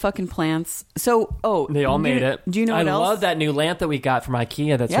all my fucking plants. So, They all made it. Do you know what I else? love that new lamp that we got from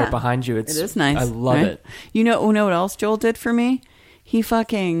IKEA that's Yeah. right behind you. It is nice. I love right? it. You know what else Joel did for me? He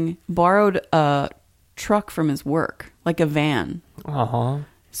fucking borrowed a truck from his work, like a van, Uh-huh.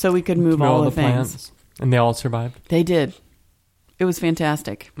 so we could move all the things. plants. And they all survived. They did. It was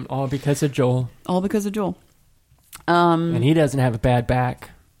fantastic. All because of Joel. All because of Joel. And he doesn't have a bad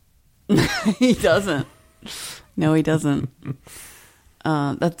back. He doesn't. No, he doesn't.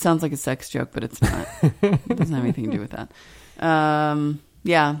 That sounds like a sex joke, but it's not. It doesn't have anything to do with that.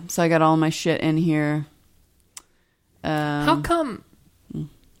 Yeah, so I got all my shit in here. How come?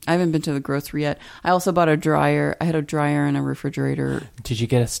 I haven't been to the grocery yet. I also bought a dryer. I had a dryer and a refrigerator. Did you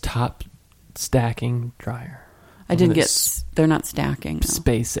get a top stacking dryer? I didn't This get... They're not stacking. No.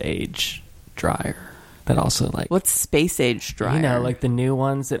 space age dryer that also like... What's space age dryer? like the new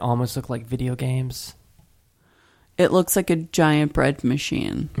ones that almost look like video games. It looks like a giant bread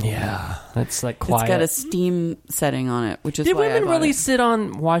machine. Yeah, that's like quiet. It's got a steam setting on it, which is Did why I women bought really it. sit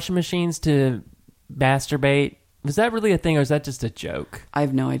on washing machines to masturbate? Was that really a thing, or is that just a joke? I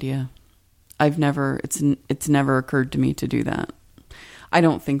have no idea. I've never... It's never occurred to me to do that. I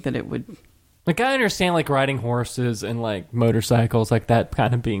don't think that it would... Like, I understand, like, riding horses and, like, motorcycles, like, that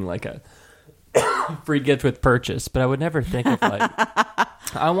kind of being, like, a free gift with purchase. But I would never think of, like,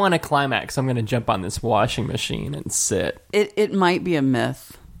 I want a climax. I'm going to jump on this washing machine and sit. It might be a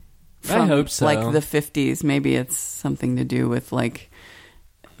myth. I hope so. Like the 50s. Maybe it's something to do with, like...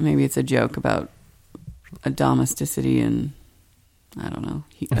 Maybe it's a joke about a domesticity and I don't know,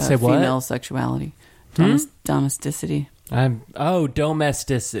 Say what? female sexuality. Domesticity.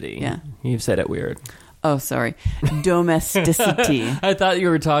 Domesticity. Yeah. You've said it weird. Oh, sorry. Domesticity. I thought you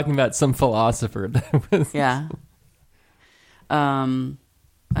were talking about some philosopher. Yeah. I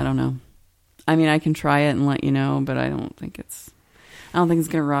don't know. I mean, I can try it and let you know, but I don't think it's going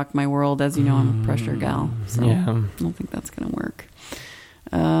to rock my world. As you know, I'm a pressure gal. So Yeah. I don't think that's going to work.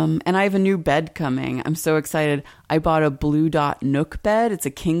 And I have a new bed coming. I'm so excited. I bought a Blue Dot Nook bed. It's a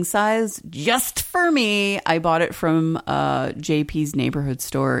king size just for me. I bought it from JP's neighborhood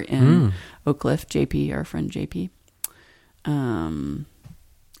store in Oak Cliff. JP, our friend JP.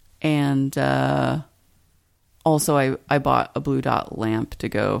 And also I bought a Blue Dot lamp to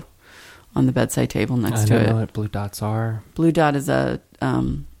go on the bedside table next to I it. don't know what Blue Dots are. Blue Dot is a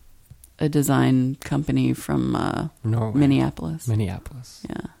design company from Norway. Minneapolis.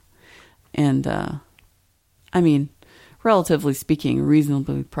 Yeah. And, I mean, relatively speaking,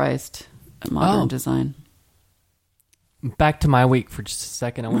 reasonably priced modern design. Back to my week for just a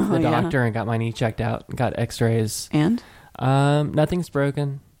second. I went to the yeah. doctor and got my knee checked out and got x-rays. And? Nothing's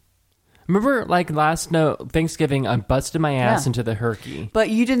broken. Remember, like Thanksgiving, I busted my ass into the herky. But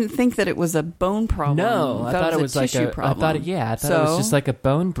you didn't think that it was a bone problem. No, I thought it was like tissue I problem. thought it was just like a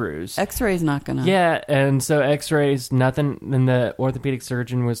bone bruise. X-ray's not gonna. Yeah, and so X-rays, nothing. And the orthopedic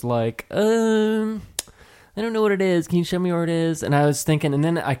surgeon was like, I don't know what it is. Can you show me where it is? And I was thinking, and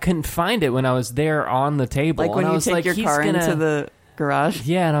then I couldn't find it when I was there on the table. Like when and I you was take like, your car into the garage.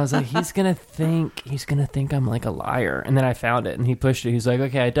 Yeah, and I was like, he's gonna think I'm like a liar. And then I found it, and he pushed it. He's like,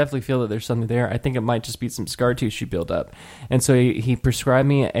 okay, I definitely feel that there's something there. I think it might just be some scar tissue buildup. And so he prescribed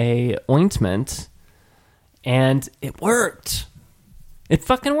me a ointment, and it worked. It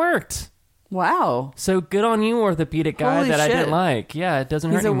fucking worked. Wow. So good on you, orthopedic guy. Holy that I shit. didn't like. Yeah, it doesn't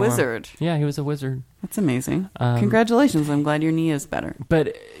hurt He's a anymore. wizard. Yeah, he was a wizard. That's amazing. Congratulations. I'm glad your knee is better.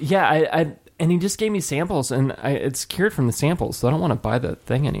 But yeah, and he just gave me samples, and it's cured from the samples, so I don't want to buy the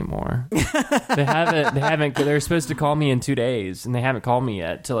thing anymore. They haven't. They're supposed to call me in 2 days, and they haven't called me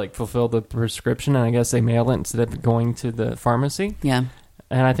yet to like fulfill the prescription. And I guess they mail it instead of going to the pharmacy. Yeah.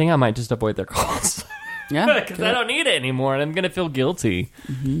 And I think I might just avoid their calls. Yeah. Because I don't need it anymore, and I'm gonna feel guilty.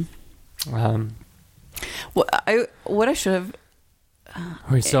 Mm-hmm. What I should have.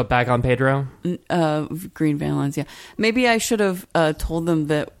 Are we still back on Pedro? Green Van Lines, yeah. Maybe I should have told them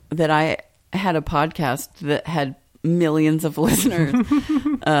that I had a podcast that had millions of listeners,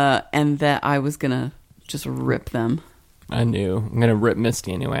 and that I was gonna just rip them. I knew. I'm gonna rip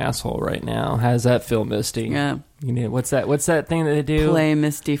Misty a new asshole right now. How does that feel, Misty? Yeah. You know, what's that thing that they do? Play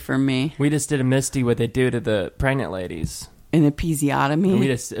Misty for me. We just did a Misty what they do to the pregnant ladies. An episiotomy. We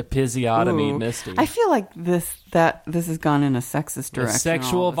just episiotomy Misty. I feel like this has gone in a sexist direction.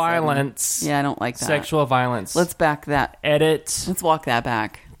 Sexual violence. Yeah, I don't like that. Sexual violence. Let's back that. Edit. Let's walk that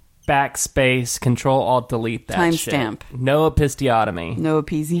back. Backspace. Control Alt Delete that shit. Timestamp. No episiotomy. No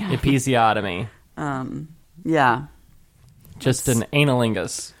episiotomy. Episiotomy. Yeah. Just an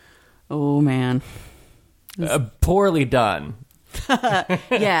analingus. Oh man. Poorly done.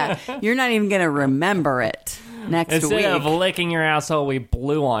 Yeah, you're not even gonna remember it next Instead week. of licking your asshole, we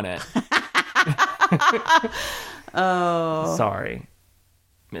blew on it. Oh, sorry,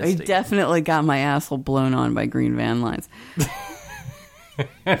 I Misty. definitely got my asshole blown on by Green Van Lines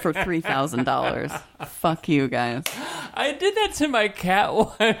for $3,000. Fuck you guys. I did that to my cat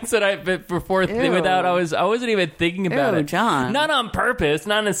once, and without I wasn't even thinking about it. John. Not on purpose,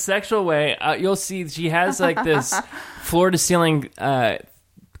 not in a sexual way. You'll see, she has like this floor to ceiling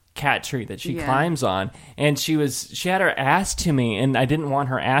cat tree that she climbs on, and she had her ass to me, and I didn't want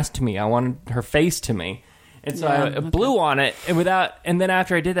her ass to me. I wanted her face to me. And so I blew on it, and then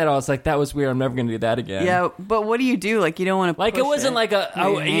after I did that, I was like, that was weird. I'm never going to do that again. Yeah, but what do you do? Like, you don't want to like, push it wasn't like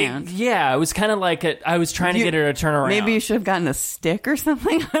it was kind of like I was trying to get her to turn around. Maybe you should have gotten a stick or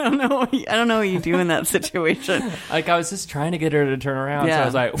something. I don't know. I don't know what you do in that situation. Like, I was just trying to get her to turn around. Yeah.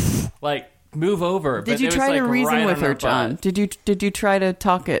 So I was like, move over. Did you try to reason with her, John? Did you try to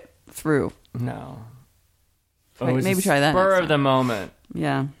talk it through? No. Maybe try that. Spur of the moment.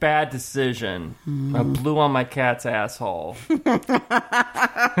 Yeah. Bad decision. I blew on my cat's asshole.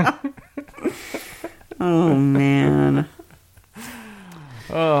 Oh man.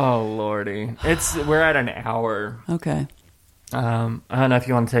 Oh lordy. We're at an hour. Okay. I don't know if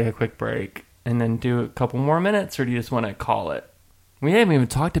you want to take a quick break and then do a couple more minutes, or do you just want to call it? We haven't even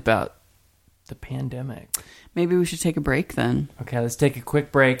talked about the pandemic. Maybe we should take a break then. Okay, let's take a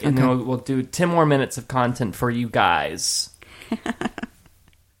quick break, and then we'll do 10 more minutes of content for you guys.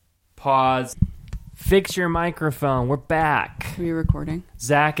 Pause. Fix your microphone. We're back. Are you recording?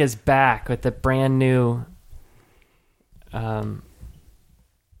 Zach is back with a brand new. Should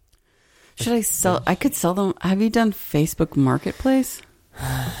I sell? I could sell them. Have you done Facebook Marketplace?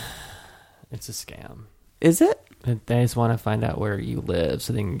 It's a scam. Is it? They just want to find out where you live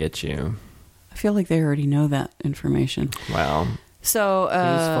so they can get you. I feel like they already know that information. Well, So,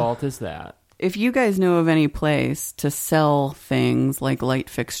 whose fault is that? if you guys know of any place to sell things like light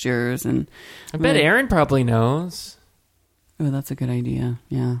fixtures and... I bet Aaron probably knows. Oh, that's a good idea.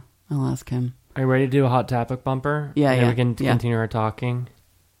 Yeah, I'll ask him. Are you ready to do a hot topic bumper? Yeah, and yeah. then we can yeah. continue our talking.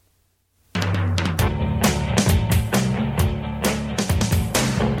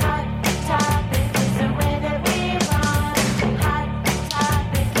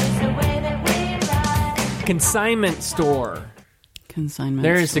 Consignment store. Consignment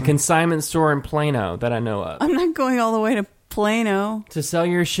There is store. a consignment store in Plano that I know of. I'm not going all the way to Plano. To sell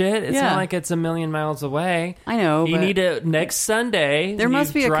your shit? It's Yeah. not like it's a million miles away. I know, You but need to, next Sunday, There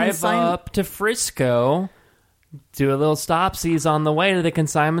must be a drive up to Frisco, do a little stopsies on the way to the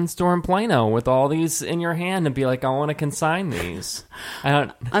consignment store in Plano with all these in your hand and be like, I want to consign these.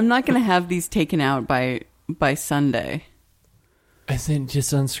 I'm not going to have these taken out by Sunday. I think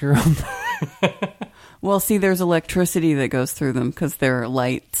just unscrew them. Well, see, there's electricity that goes through them because they're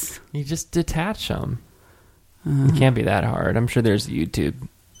lights. You just detach them. It can't be that hard. I'm sure there's YouTube.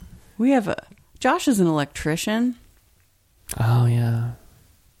 Josh is an electrician. Oh, yeah.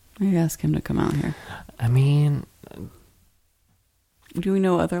 Maybe ask him to come out here. I mean... Do we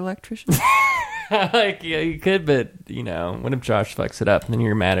know other electricians? like, yeah, you could, but, what if Josh fucks it up and then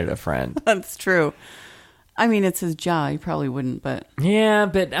you're mad at a friend? That's true. I mean, it's his job. He probably wouldn't, but... Yeah,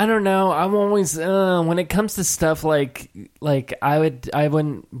 but I don't know. I'm always... when it comes to stuff like I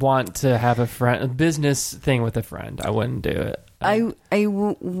wouldn't want to have a business thing with a friend. I wouldn't do it.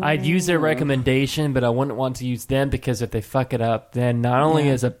 I'd use their recommendation, but I wouldn't want to use them because if they fuck it up, then not only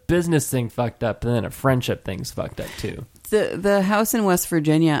is a business thing fucked up, but then a friendship thing's fucked up too. The house in West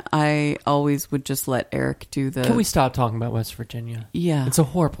Virginia, I always would just let Eric do the... Can we stop talking about West Virginia? Yeah. It's a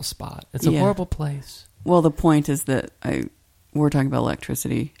horrible spot. It's a horrible place. Well, the point is that we're talking about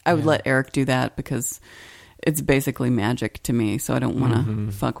electricity. I would let Eric do that because it's basically magic to me, so I don't want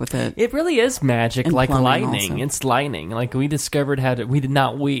to fuck with it. It really is magic, And like plumbing lightning. also. It's lightning. Like we discovered how to...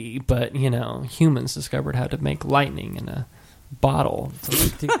 but, humans discovered how to make lightning in a bottle.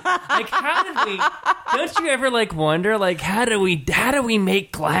 So like how did we... Don't you ever, wonder, how do we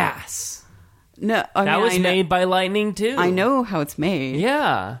make glass? No, That was made by lightning, too. I know how it's made.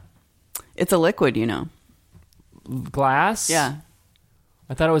 Yeah. It's a liquid, Glass? Yeah.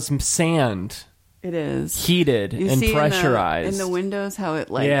 I thought it was sand. It is. Heated You and see pressurized. in the windows how it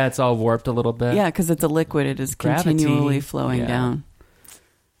yeah, it's all warped a little bit. Yeah, because it's a liquid. It is Gravity. continually flowing down.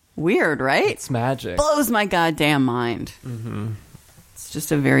 Weird, right? It's magic. Blows my goddamn mind. Mm-hmm. It's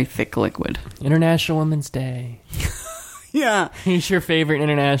just a very thick liquid. International Women's Day. Yeah. Who's your favorite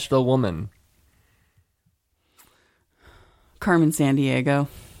international woman? Carmen Sandiego.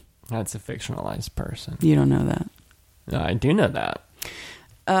 That's a fictionalized person. You don't know that. No, I do know that.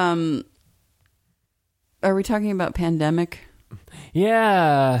 Are we talking about pandemic?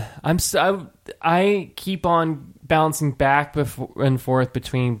 Yeah, I keep on bouncing back and forth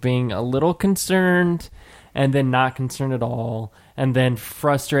between being a little concerned and then not concerned at all, and then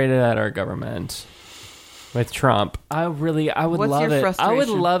frustrated at our government with Trump. I would What's love your it. I frustration? would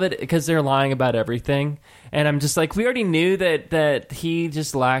love it because they're lying about everything, and I'm just like, we already knew that he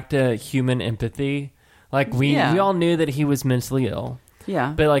just lacked a human empathy. Like we all knew that he was mentally ill.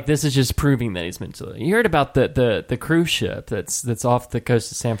 Yeah. But this is just proving that he's mentally ill. You heard about the cruise ship that's off the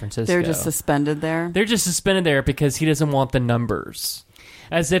coast of San Francisco. They're just suspended there? They're just suspended there because he doesn't want the numbers.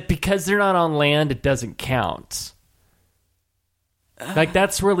 As if because they're not on land, it doesn't count.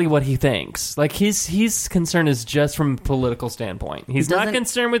 That's really what he thinks. His concern is just from a political standpoint. He's not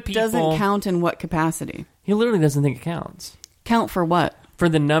concerned with people. Doesn't count in what capacity? He literally doesn't think it counts. Count for what? For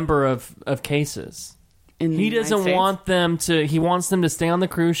the number of cases. In the He United doesn't States? want them to... He wants them to stay on the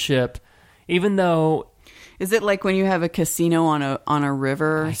cruise ship, even though... Is it like when you have a casino on a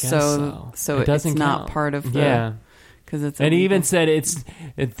river? I guess so. So It it's doesn't not count. part of the... Yeah. Because it's And he illegal. even said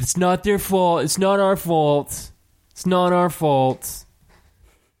it's not their fault. It's not our fault. It's not our fault.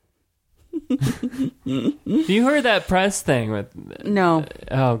 You heard that press thing with... No.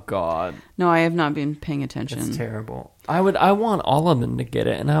 Oh, God. No, I have not been paying attention. It's terrible. I want all of them to get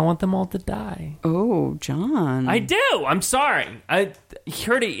it, and I want them all to die. Oh, John. I do. I'm sorry. I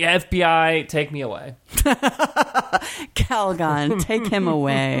heard it. FBI, take me away. Calgon, take him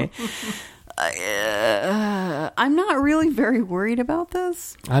away. I'm not really very worried about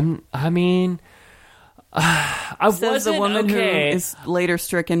this. I mean, I Says wasn't the woman okay. who is later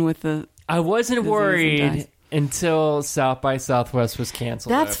stricken with the. I wasn't disease and worried dies. until South by Southwest was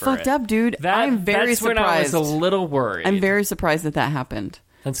canceled. That's over fucked it. up, dude. I'm very that's surprised. when I was a little worried. I'm very surprised that happened.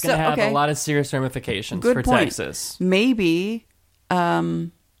 That's going to have okay. a lot of serious ramifications Good for point. Texas. Maybe.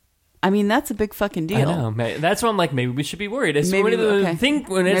 I mean, that's a big fucking deal. I know. That's why I'm like, maybe we should be worried. It's Maybe, when okay.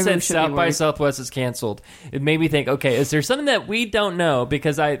 when it Maybe we said should South be by worried. Southwest is canceled, it made me think, okay, is there something that we don't know?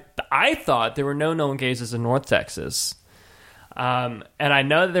 Because I thought there were no known cases in North Texas. And I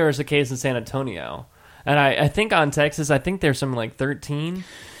know that there was a case in San Antonio. And I think on Texas, I think there's something like 13.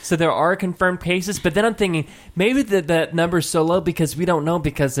 So there are confirmed cases. But then I'm thinking, maybe that number's so low because we don't know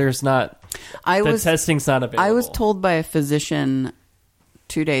because there's not... the testing's not available. I was told by a physician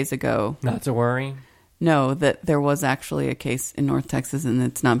 2 days ago, not to worry. no, that there was actually a case in North Texas and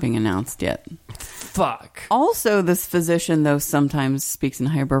it's not being announced yet. Fuck. Also, this physician, though, sometimes speaks in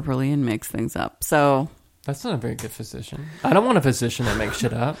hyperbole and makes things up. So, That's not a very good physician. I don't want a physician that makes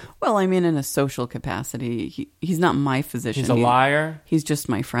shit up. well, I mean, in a social capacity, he's not my physician. He's a liar. He's just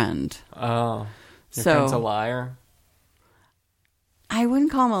my friend. Oh. Your So- friend's a liar? I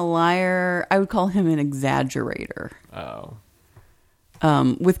wouldn't call him a liar. I would call him an exaggerator. Oh.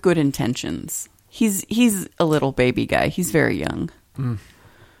 With good intentions. He's a little baby guy. He's very young.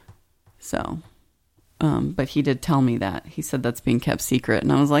 So, but he did tell me that. He said that's being kept secret,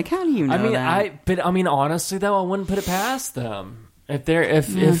 and I was like, "How do you know that?" But honestly though, I wouldn't put it past them.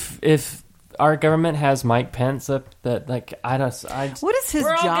 If our government has Mike Pence up, that like What is his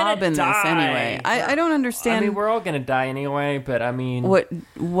we're all job gonna in die. this anyway? I don't understand. I mean, we're all gonna die anyway, but I mean,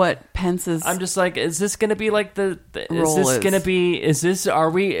 what Pence's? I'm just like, is this gonna be like is role this is. gonna be? Is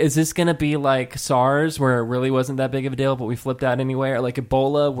this gonna be like SARS, where it really wasn't that big of a deal, but we flipped out anyway, or like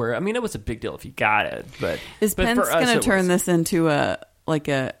Ebola, where I mean, it was a big deal if you got it, but is but Pence for us, going to it turn was. this into a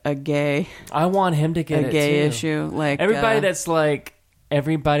gay I want him to get it gay too. issue? Like Everybody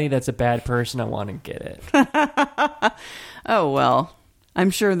that's a bad person, I want to get it. oh well, I'm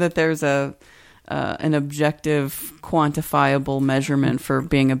sure that there's an objective, quantifiable measurement for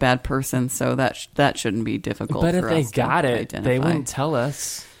being a bad person, so that shouldn't be difficult. But if for they us to got it, they identify. wouldn't tell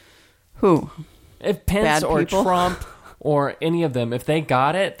us. Who? If Pence Bad or people? Trump or any of them, if they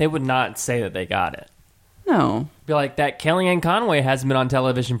got it, they would not say that they got it. No. Be like, that Kellyanne Conway hasn't been on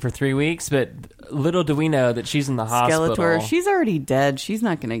television for 3 weeks, but little do we know that she's in the hospital. Skeletor, she's already dead. She's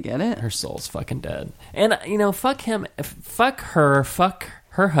not going to get it. Her soul's fucking dead. And, fuck him. Fuck her. Fuck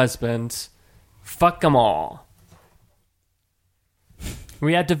her husband. Fuck them all.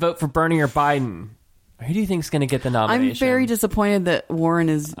 We have to vote for Bernie or Biden. Who do you think's going to get the nomination? I'm very disappointed that Warren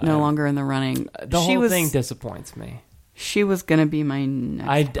is no longer in the running. The whole thing disappoints me. She was going to be my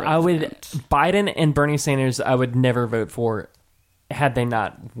next I would president. Biden and Bernie Sanders. I would never vote for had they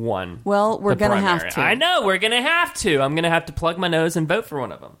not won. Well, we're the going to primary. have to. I know we're going to have to. I'm going to have to plug my nose and vote for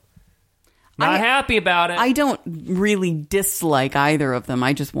one of them. Not happy about it. I don't really dislike either of them.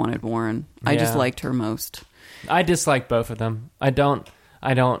 I just wanted Warren. I just Yeah. liked her most. I dislike both of them. I don't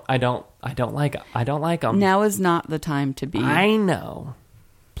like them. Now is not the time to be. I know.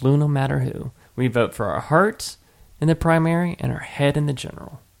 Blue no matter who. We vote for our hearts in the primary and our head in the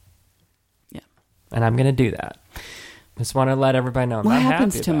general. Yeah. And I'm going to do that. Just want to let everybody know I'm What not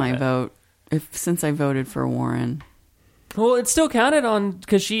happens happy to about my it. vote since I voted for Warren? Well, it still counted on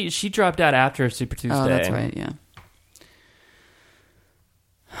because she dropped out after Super Tuesday. Oh, that's right. Yeah.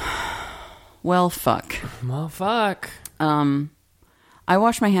 Well, fuck. Well, fuck. I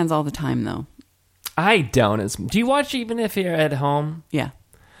wash my hands all the time, though. I don't. Do you watch even if you're at home? Yeah.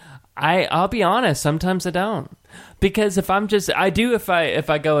 I'll be honest. Sometimes I don't, because I do if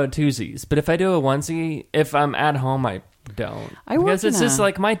I go to twosies, but if I do a onesie, if I'm at home, I don't. Because it's just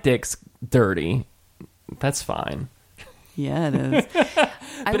like my dick's dirty. That's fine. Yeah, it is.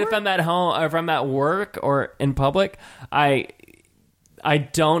 But if I'm at home, or if I'm at work or in public, I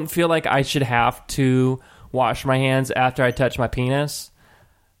don't feel like I should have to wash my hands after I touch my penis.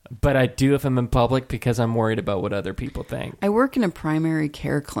 But I do if I'm in public because I'm worried about what other people think. I work in a primary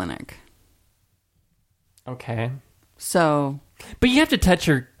care clinic. Okay. So. But you have to touch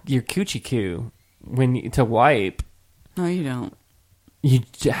your coochie coo to wipe. No, you don't.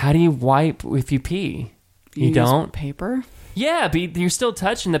 How do you wipe if you pee? You don't? Use paper? Yeah, but you're still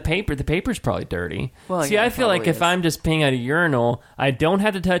touching the paper. The paper's probably dirty. Well, See, yeah, I it feel like probably if is. I'm just peeing at a urinal, I don't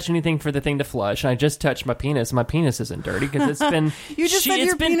have to touch anything for the thing to flush. I just touch my penis. My penis isn't dirty because it's been... You just said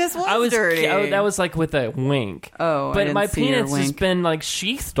your penis was dirty. That was like with a wink. Oh, I But didn't my see your penis has wink. been like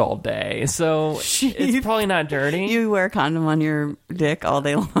sheathed all day, so it's Sheathed? probably not dirty. You wear a condom on your dick all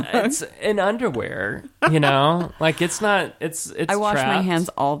day long. It's in underwear, like it's not. It's. I wash my trapped. hands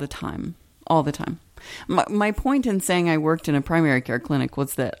all the time. All the time. My point in saying I worked in a primary care clinic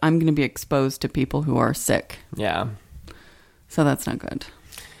was that I'm going to be exposed to people who are sick. Yeah. So that's not good.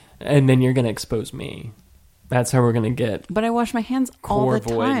 And then you're going to expose me. That's how we're going to get But I wash my hands all the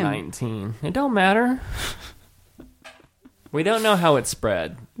time. COVID-19. It don't matter. We don't know how it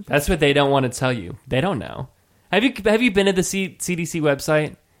spread. That's what they don't want to tell you. They don't know. Have you been to the CDC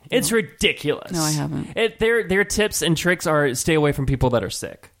website? It's ridiculous. No, I haven't. Their tips and tricks are stay away from people that are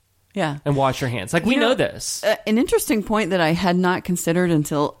sick. Yeah. And wash your hands. Like, we know this. An interesting point that I had not considered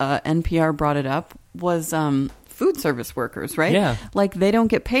until NPR brought it up was food service workers, right? Yeah. Like, they don't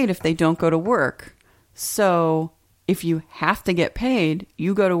get paid if they don't go to work. So if you have to get paid,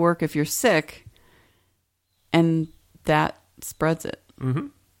 you go to work if you're sick, and that spreads it. Mm-hmm.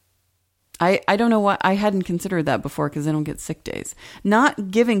 I don't know why I hadn't considered that before because I don't get sick days.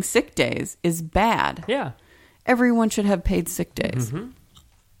 Not giving sick days is bad. Yeah. Everyone should have paid sick days. Mm-hmm.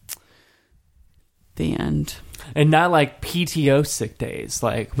 The end. And not like PTO sick days.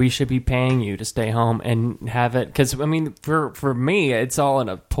 Like, we should be paying you to stay home and have it. Because, I mean, for me, it's all in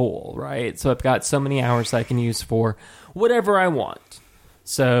a pool, right? So I've got so many hours I can use for whatever I want.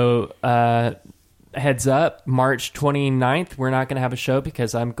 So, heads up, March 29th, we're not going to have a show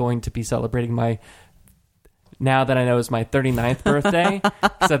because I'm going to be celebrating now that I know it's my 39th birthday.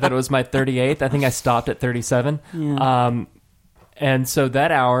 Because I thought it was my 38th. I think I stopped at 37. Yeah. And so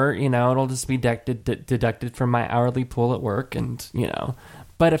that hour, it'll just be deducted from my hourly pool at work. And,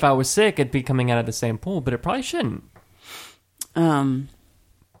 but if I was sick, it'd be coming out of the same pool, but it probably shouldn't.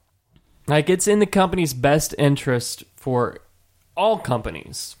 Like, it's in the company's best interest for all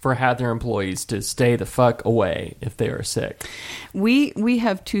companies for have their employees to stay the fuck away if they are sick. We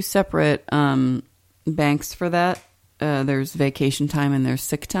have two separate banks for that. There's vacation time and there's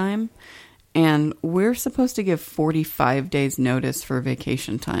sick time. And we're supposed to give 45 days notice for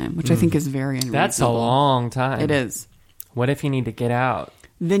vacation time, which I think is very unreasonable. That's a long time. It is. What if you need to get out?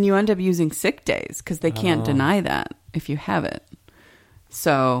 Then you end up using sick days because they can't deny that if you have it.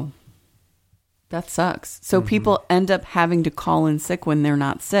 So that sucks. So people end up having to call in sick when they're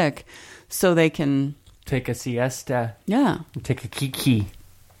not sick so they can take a siesta. Yeah. Take a kiki.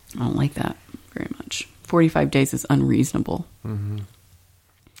 I don't like that very much. 45 days is unreasonable. Mm-hmm.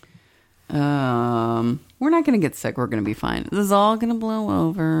 We're not going to get sick. We're going to be fine. This is all going to blow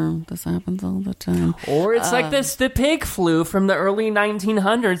over. This happens all the time. Or it's like the pig flu from the early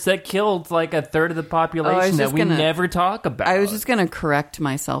 1900s that killed like a third of the population that we never talk about. I was just going to correct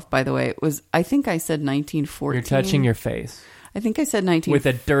myself, by the way. I think I said 1914. You're touching your face. I think I said 19... With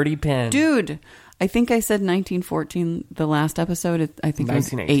a dirty pen. Dude, I think I said 1914 the last episode. I think it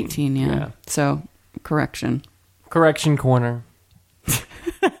was 18, yeah. So, correction. Correction corner.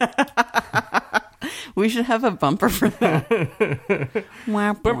 We should have a bumper for that.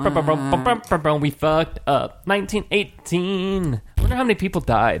 We fucked up. 1918. I wonder how many people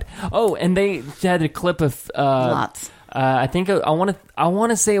died. Oh, and they had a clip of lots. I think I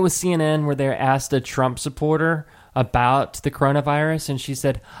want to say it was CNN where they asked a Trump supporter about the coronavirus, and she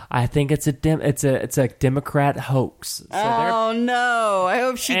said, "I think it's a Democrat hoax." So oh no! I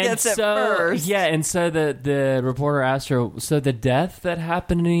hope she gets it first. Yeah, and so the reporter asked her, "So the death that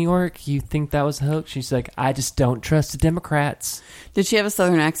happened in New York, you think that was a hoax?" She's like, "I just don't trust the Democrats." Did she have a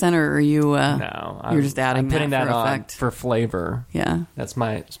Southern accent, or are you? No, you're just adding. I'm putting that on effect. for flavor. Yeah, that's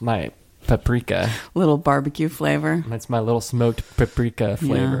my paprika. Little barbecue flavor. That's my little smoked paprika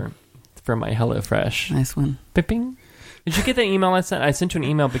flavor. Yeah. From my HelloFresh. Nice one. Pipping. Did you get the email I sent? I sent you an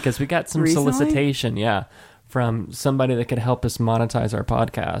email because we got some solicitation, from somebody that could help us monetize our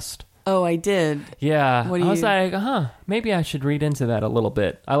podcast. Oh, I did. Yeah. I was like, maybe I should read into that a little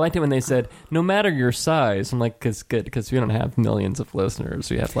bit. I liked it when they said, no matter your size. I'm like, good, because we don't have millions of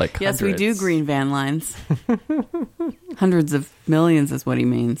listeners. We have like hundreds. Yes, we do green van lines. Hundreds of millions is what he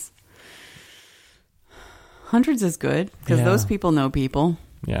means. Hundreds is good because those people know people.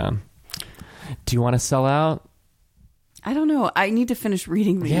 Yeah. Do you want to sell out? I don't know. I need to finish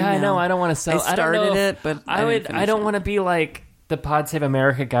reading the email. I know. I don't want to sell. I started it, but I don't want to be like the Pod Save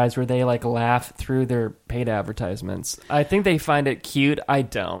America guys where they like laugh through their paid advertisements. I think they find it cute. I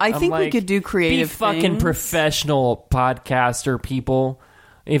don't. I think we could do creative be fucking professional podcaster people.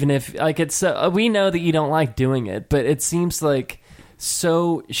 Even if like it's we know that you don't like doing it, but it seems like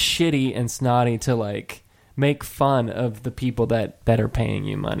so shitty and snotty to like make fun of the people that are paying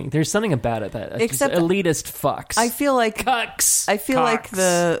you money. There's something about it that except elitist fucks. I feel like cucks. I feel like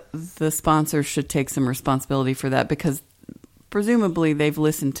the sponsors should take some responsibility for that because presumably they've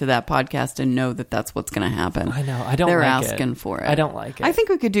listened to that podcast and know that that's what's going to happen. I know. I don't. They're like asking for it. I don't like it. I think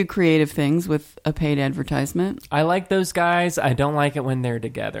we could do creative things with a paid advertisement. I like those guys. I don't like it when they're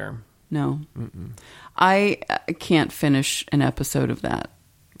together. No. I can't finish an episode of that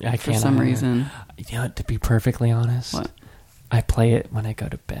for some reason. You know, to be perfectly honest, What? I play it when I go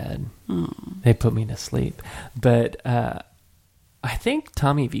to bed. Oh. They put me to sleep. But I think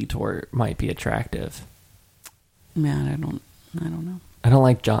Tommy Vitor might be attractive. Man, I don't know. I don't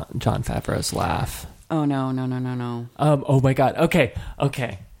like John Favreau's laugh. Oh, no. Oh my God. Okay.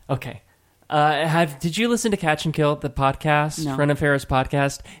 Did you listen to Catch and Kill, the podcast? No. Brendan Farrow's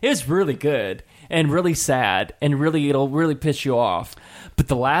podcast? It was really good and really sad and it'll really piss you off. But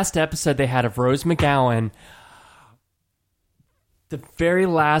the last episode they had of Rose McGowan, the very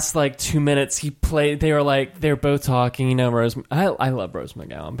last 2 minutes they were both talking, you know, I love Rose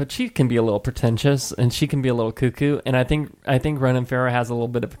McGowan, but she can be a little pretentious and she can be a little cuckoo, and I think Brendan Farrow has a little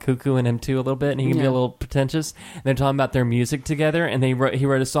bit of a cuckoo in him too, a little bit, and he can be a little pretentious. And they're talking about their music together, and he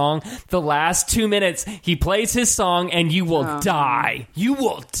wrote a song. The last 2 minutes he plays his song and you will die. You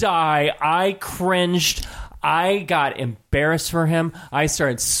will die. I cringed. I got embarrassed for him. I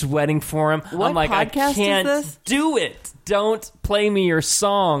started sweating for him. What I'm like, I podcast is can't this? do it. Don't play me your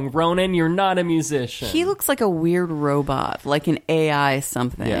song, Ronan. You're not a musician. He looks like a weird robot, like an AI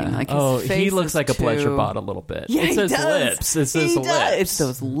something. Yeah. Like his face he looks is like a too... pleasure bot a little bit. Yeah, it's he those does. lips. It's those lips. It's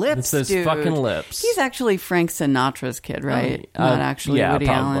those lips, It's those dude. fucking lips. He's actually Frank Sinatra's kid, right? Oh, Not actually yeah, Woody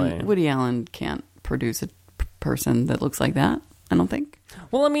probably. Allen. Woody Allen can't produce a person that looks like that, I don't think.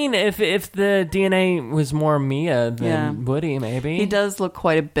 Well, I mean, if the DNA was more Mia than Woody, maybe. He does look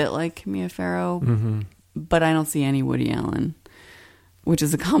quite a bit like Mia Farrow, but I don't see any Woody Allen, which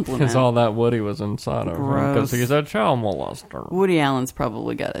is a compliment. Because all that Woody was inside of him. Because Gross. he's a child molester. Woody Allen's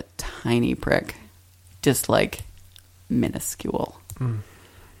probably got a tiny prick, just minuscule.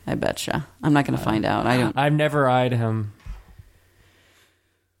 I betcha. I'm not going to find out. I've never eyed him.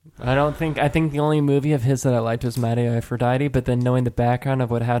 I think the only movie of his that I liked was Mighty Aphrodite, but then knowing the background of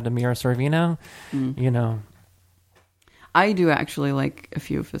what happened to Mira Sorvino, you know. I do actually like a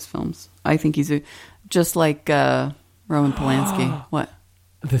few of his films. I think he's just like Roman Polanski. What?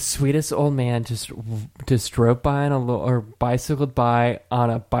 The sweetest old man just drove by or bicycled by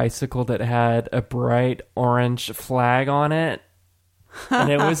on a bicycle that had a bright orange flag on it. And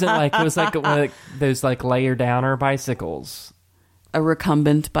it was like one of those layer downer bicycles. A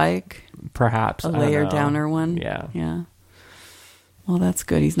recumbent bike? Perhaps. A layer downer one? Yeah. Yeah. Well, that's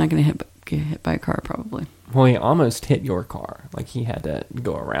good. He's not going to get hit by a car, probably. Well, he almost hit your car. He had to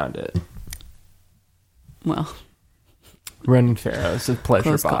go around it. Well. Brendan Farrow's a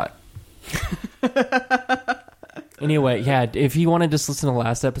pleasure bot. Anyway, yeah, if you want to just listen to the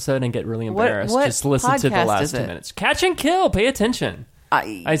last episode and get really embarrassed, what just listen to the podcast last is 2 it? minutes. Catch and Kill. Pay attention.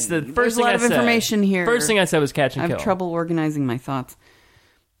 I said the first there's thing a lot I of said. information here. First thing I said was Catch and I Kill. have trouble organizing my thoughts.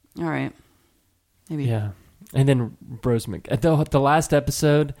 All right. Maybe. Yeah. And then Rose McGowan. The last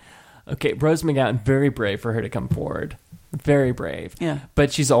episode, okay, Rose McGowan, very brave for her to come forward. Very brave. Yeah.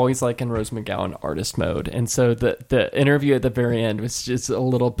 But she's always in Rose McGowan artist mode. And so the interview at the very end was just a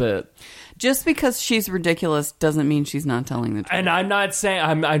little bit... Just because she's ridiculous doesn't mean she's not telling the truth. And I'm not saying...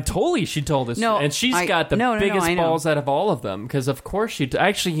 I'm totally she told us. No, and she's got the biggest balls out of all of them. Because of course she...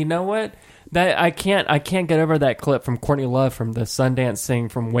 Actually, you know what? That I can't get over that clip from Courtney Love from the Sundance thing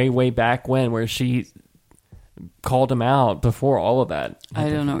from way back when, where she called him out before all of that. I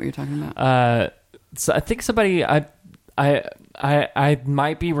don't know what you're talking about. So I think somebody I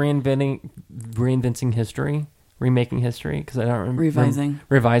might be reinventing history, remaking history, because I don't remember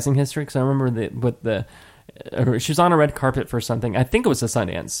revising history, because I remember she was on a red carpet for something. I think it was a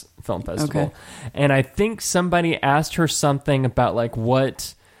Sundance Film Festival, okay. And I think somebody asked her something about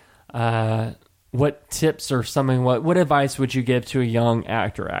what tips or something, what advice would you give to a young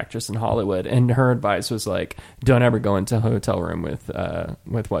actor or actress in Hollywood? And her advice was don't ever go into a hotel room with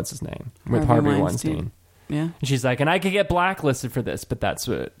what's his name? With Harvey Weinstein. Yeah. And she's like, and I could get blacklisted for this, but that's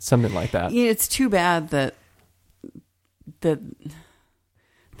something like that. Yeah, it's too bad that but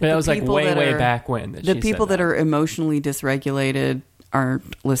that was way back when. The people that are emotionally dysregulated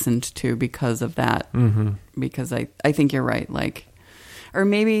aren't listened to because of that. Mm-hmm. Because I think you're right. Or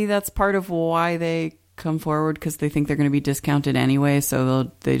maybe that's part of why they come forward, because they think they're going to be discounted anyway,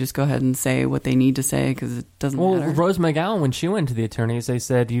 so they just go ahead and say what they need to say because it doesn't matter. Well, Rose McGowan, when she went to the attorneys, they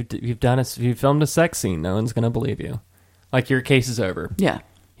said you've filmed a sex scene. No one's going to believe you. Your case is over. Yeah.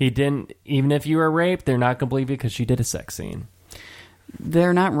 He didn't. Even if you were raped, they're not going to believe you because she did a sex scene.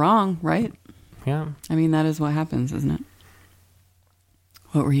 They're not wrong, right? Yeah. I mean, that is what happens, isn't it?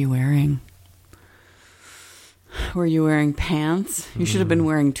 What were you wearing? Were you wearing pants? You should have been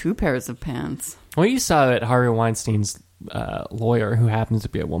wearing 2 pairs of pants. Well, you saw that Harvey Weinstein's lawyer who happens to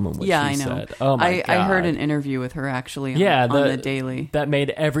be a woman. What Yeah, she I know. Said. Oh my God. I heard an interview with her actually. Yeah, on the Daily. That made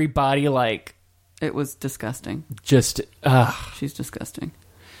everybody like. It was disgusting. Just. She's disgusting.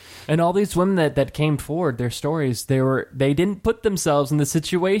 And all these women that came forward, their stories, they didn't put themselves in the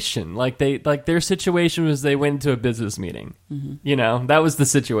situation. Like their situation was they went to a business meeting. Mm-hmm. You know, that was the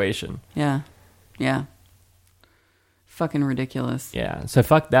situation. Yeah. Yeah. Fucking ridiculous. Yeah. So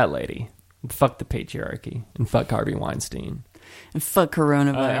fuck that lady. Fuck the patriarchy. And fuck Harvey Weinstein. And fuck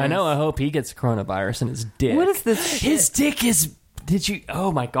coronavirus. I know. I hope he gets coronavirus in his dick. What is this shit? His dick is... Did you...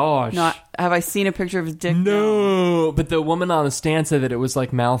 Oh, my gosh. No, have I seen a picture of his dick? No. But the woman on the stand said that it was,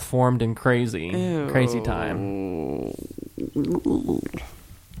 like, malformed and crazy. Ew. Crazy time.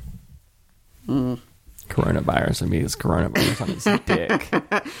 Coronavirus. I mean, it's coronavirus on his dick.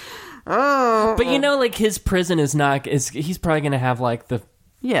 Oh. But, you know, like, his prison is not... He's probably going to have, like, the...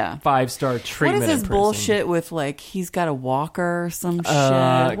 Yeah. 5-star treatment. What is this in prison. bullshit with, like, he's got a walker or some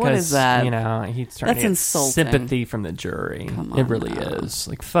shit? What is that? You know, he's trying to get insulting. sympathy from the jury. Come on it really now. is.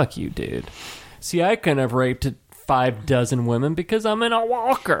 Like, fuck you, dude. See, I couldn't have raped 5 dozen women because I'm in a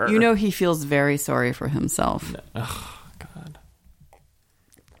walker. You know he feels very sorry for himself. Oh, God.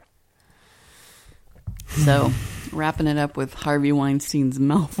 So, wrapping it up with Harvey Weinstein's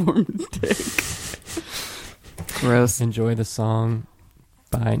malformed dick. Gross. Enjoy the song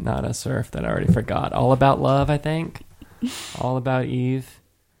by Nada Surf that I already forgot. All About Love, I think. All About Eve.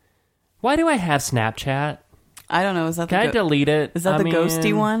 Why do I have Snapchat? I don't know. Is that Can I delete it? Is that the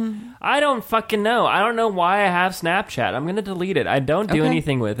ghosty one? I don't fucking know. I don't know why I have Snapchat. I'm going to delete it. I don't do Okay.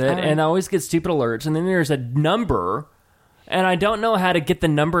 anything with it. All right. And I always get stupid alerts. And then there's a number. And I don't know how to get the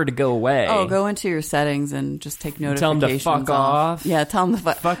number to go away. Oh, go into your settings and just take notifications. Tell 'em to fuck off? Yeah, tell them to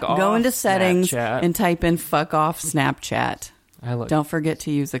Fuck off, Go into settings Snapchat. and type in "fuck off Snapchat." Don't forget to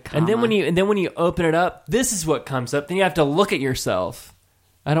use a comma. And then when you open it up, this is what comes up. Then you have to look at yourself.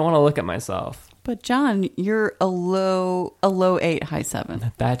 I don't want to look at myself. But John, you're a low 8, high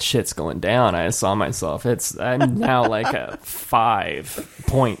 7. That shit's going down. I saw myself. I'm now like a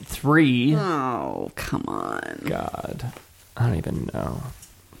 5.3. Oh, come on. God. I don't even know.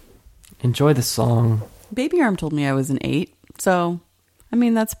 Enjoy the song. Baby Arm told me I was an 8. So, I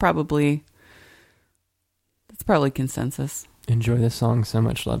mean, that's probably consensus. Enjoy the song So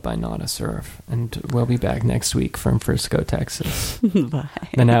Much Love by Nada Surf. And we'll be back next week from Frisco, Texas. Bye.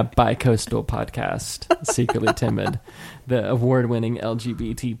 The now bi-coastal podcast, Secretly Timid, the award-winning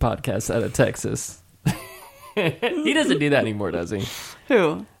LGBT podcast out of Texas. He doesn't do that anymore, does he?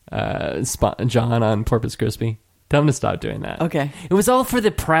 Who? John on Porpoise Crispy. Tell him to stop doing that. Okay. It was all for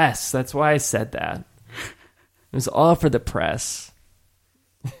the press. That's why I said that. It was all for the press.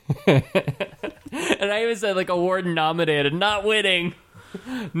 And I even said like award nominated, not winning.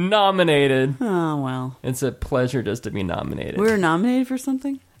 Nominated. Oh, well. It's a pleasure just to be nominated. We were nominated for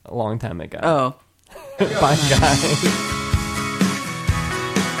something? A long time ago. Oh. Bye, guys.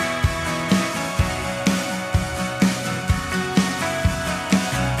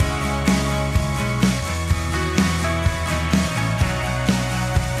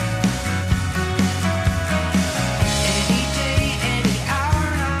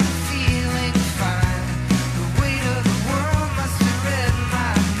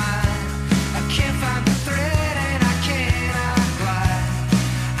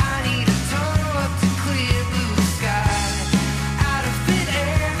 I need a toe up to clear blue sky.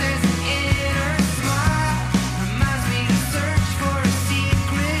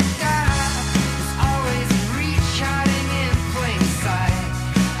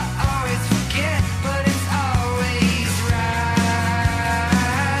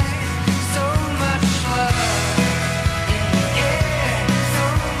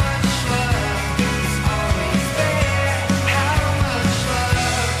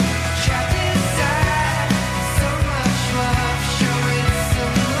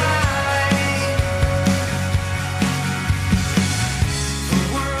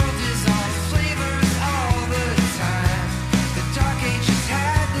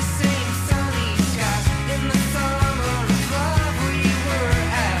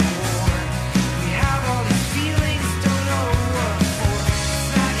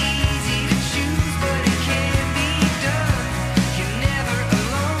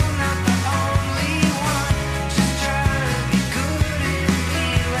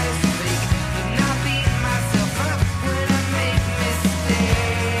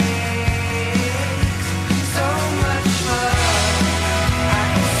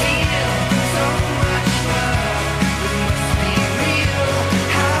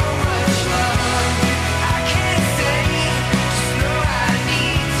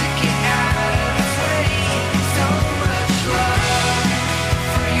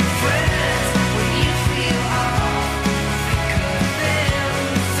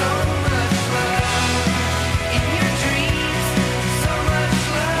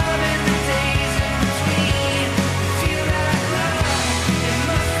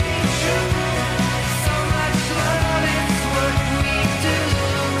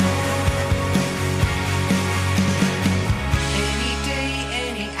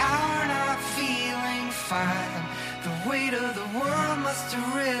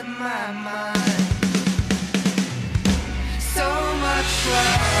 much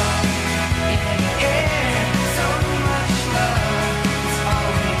love in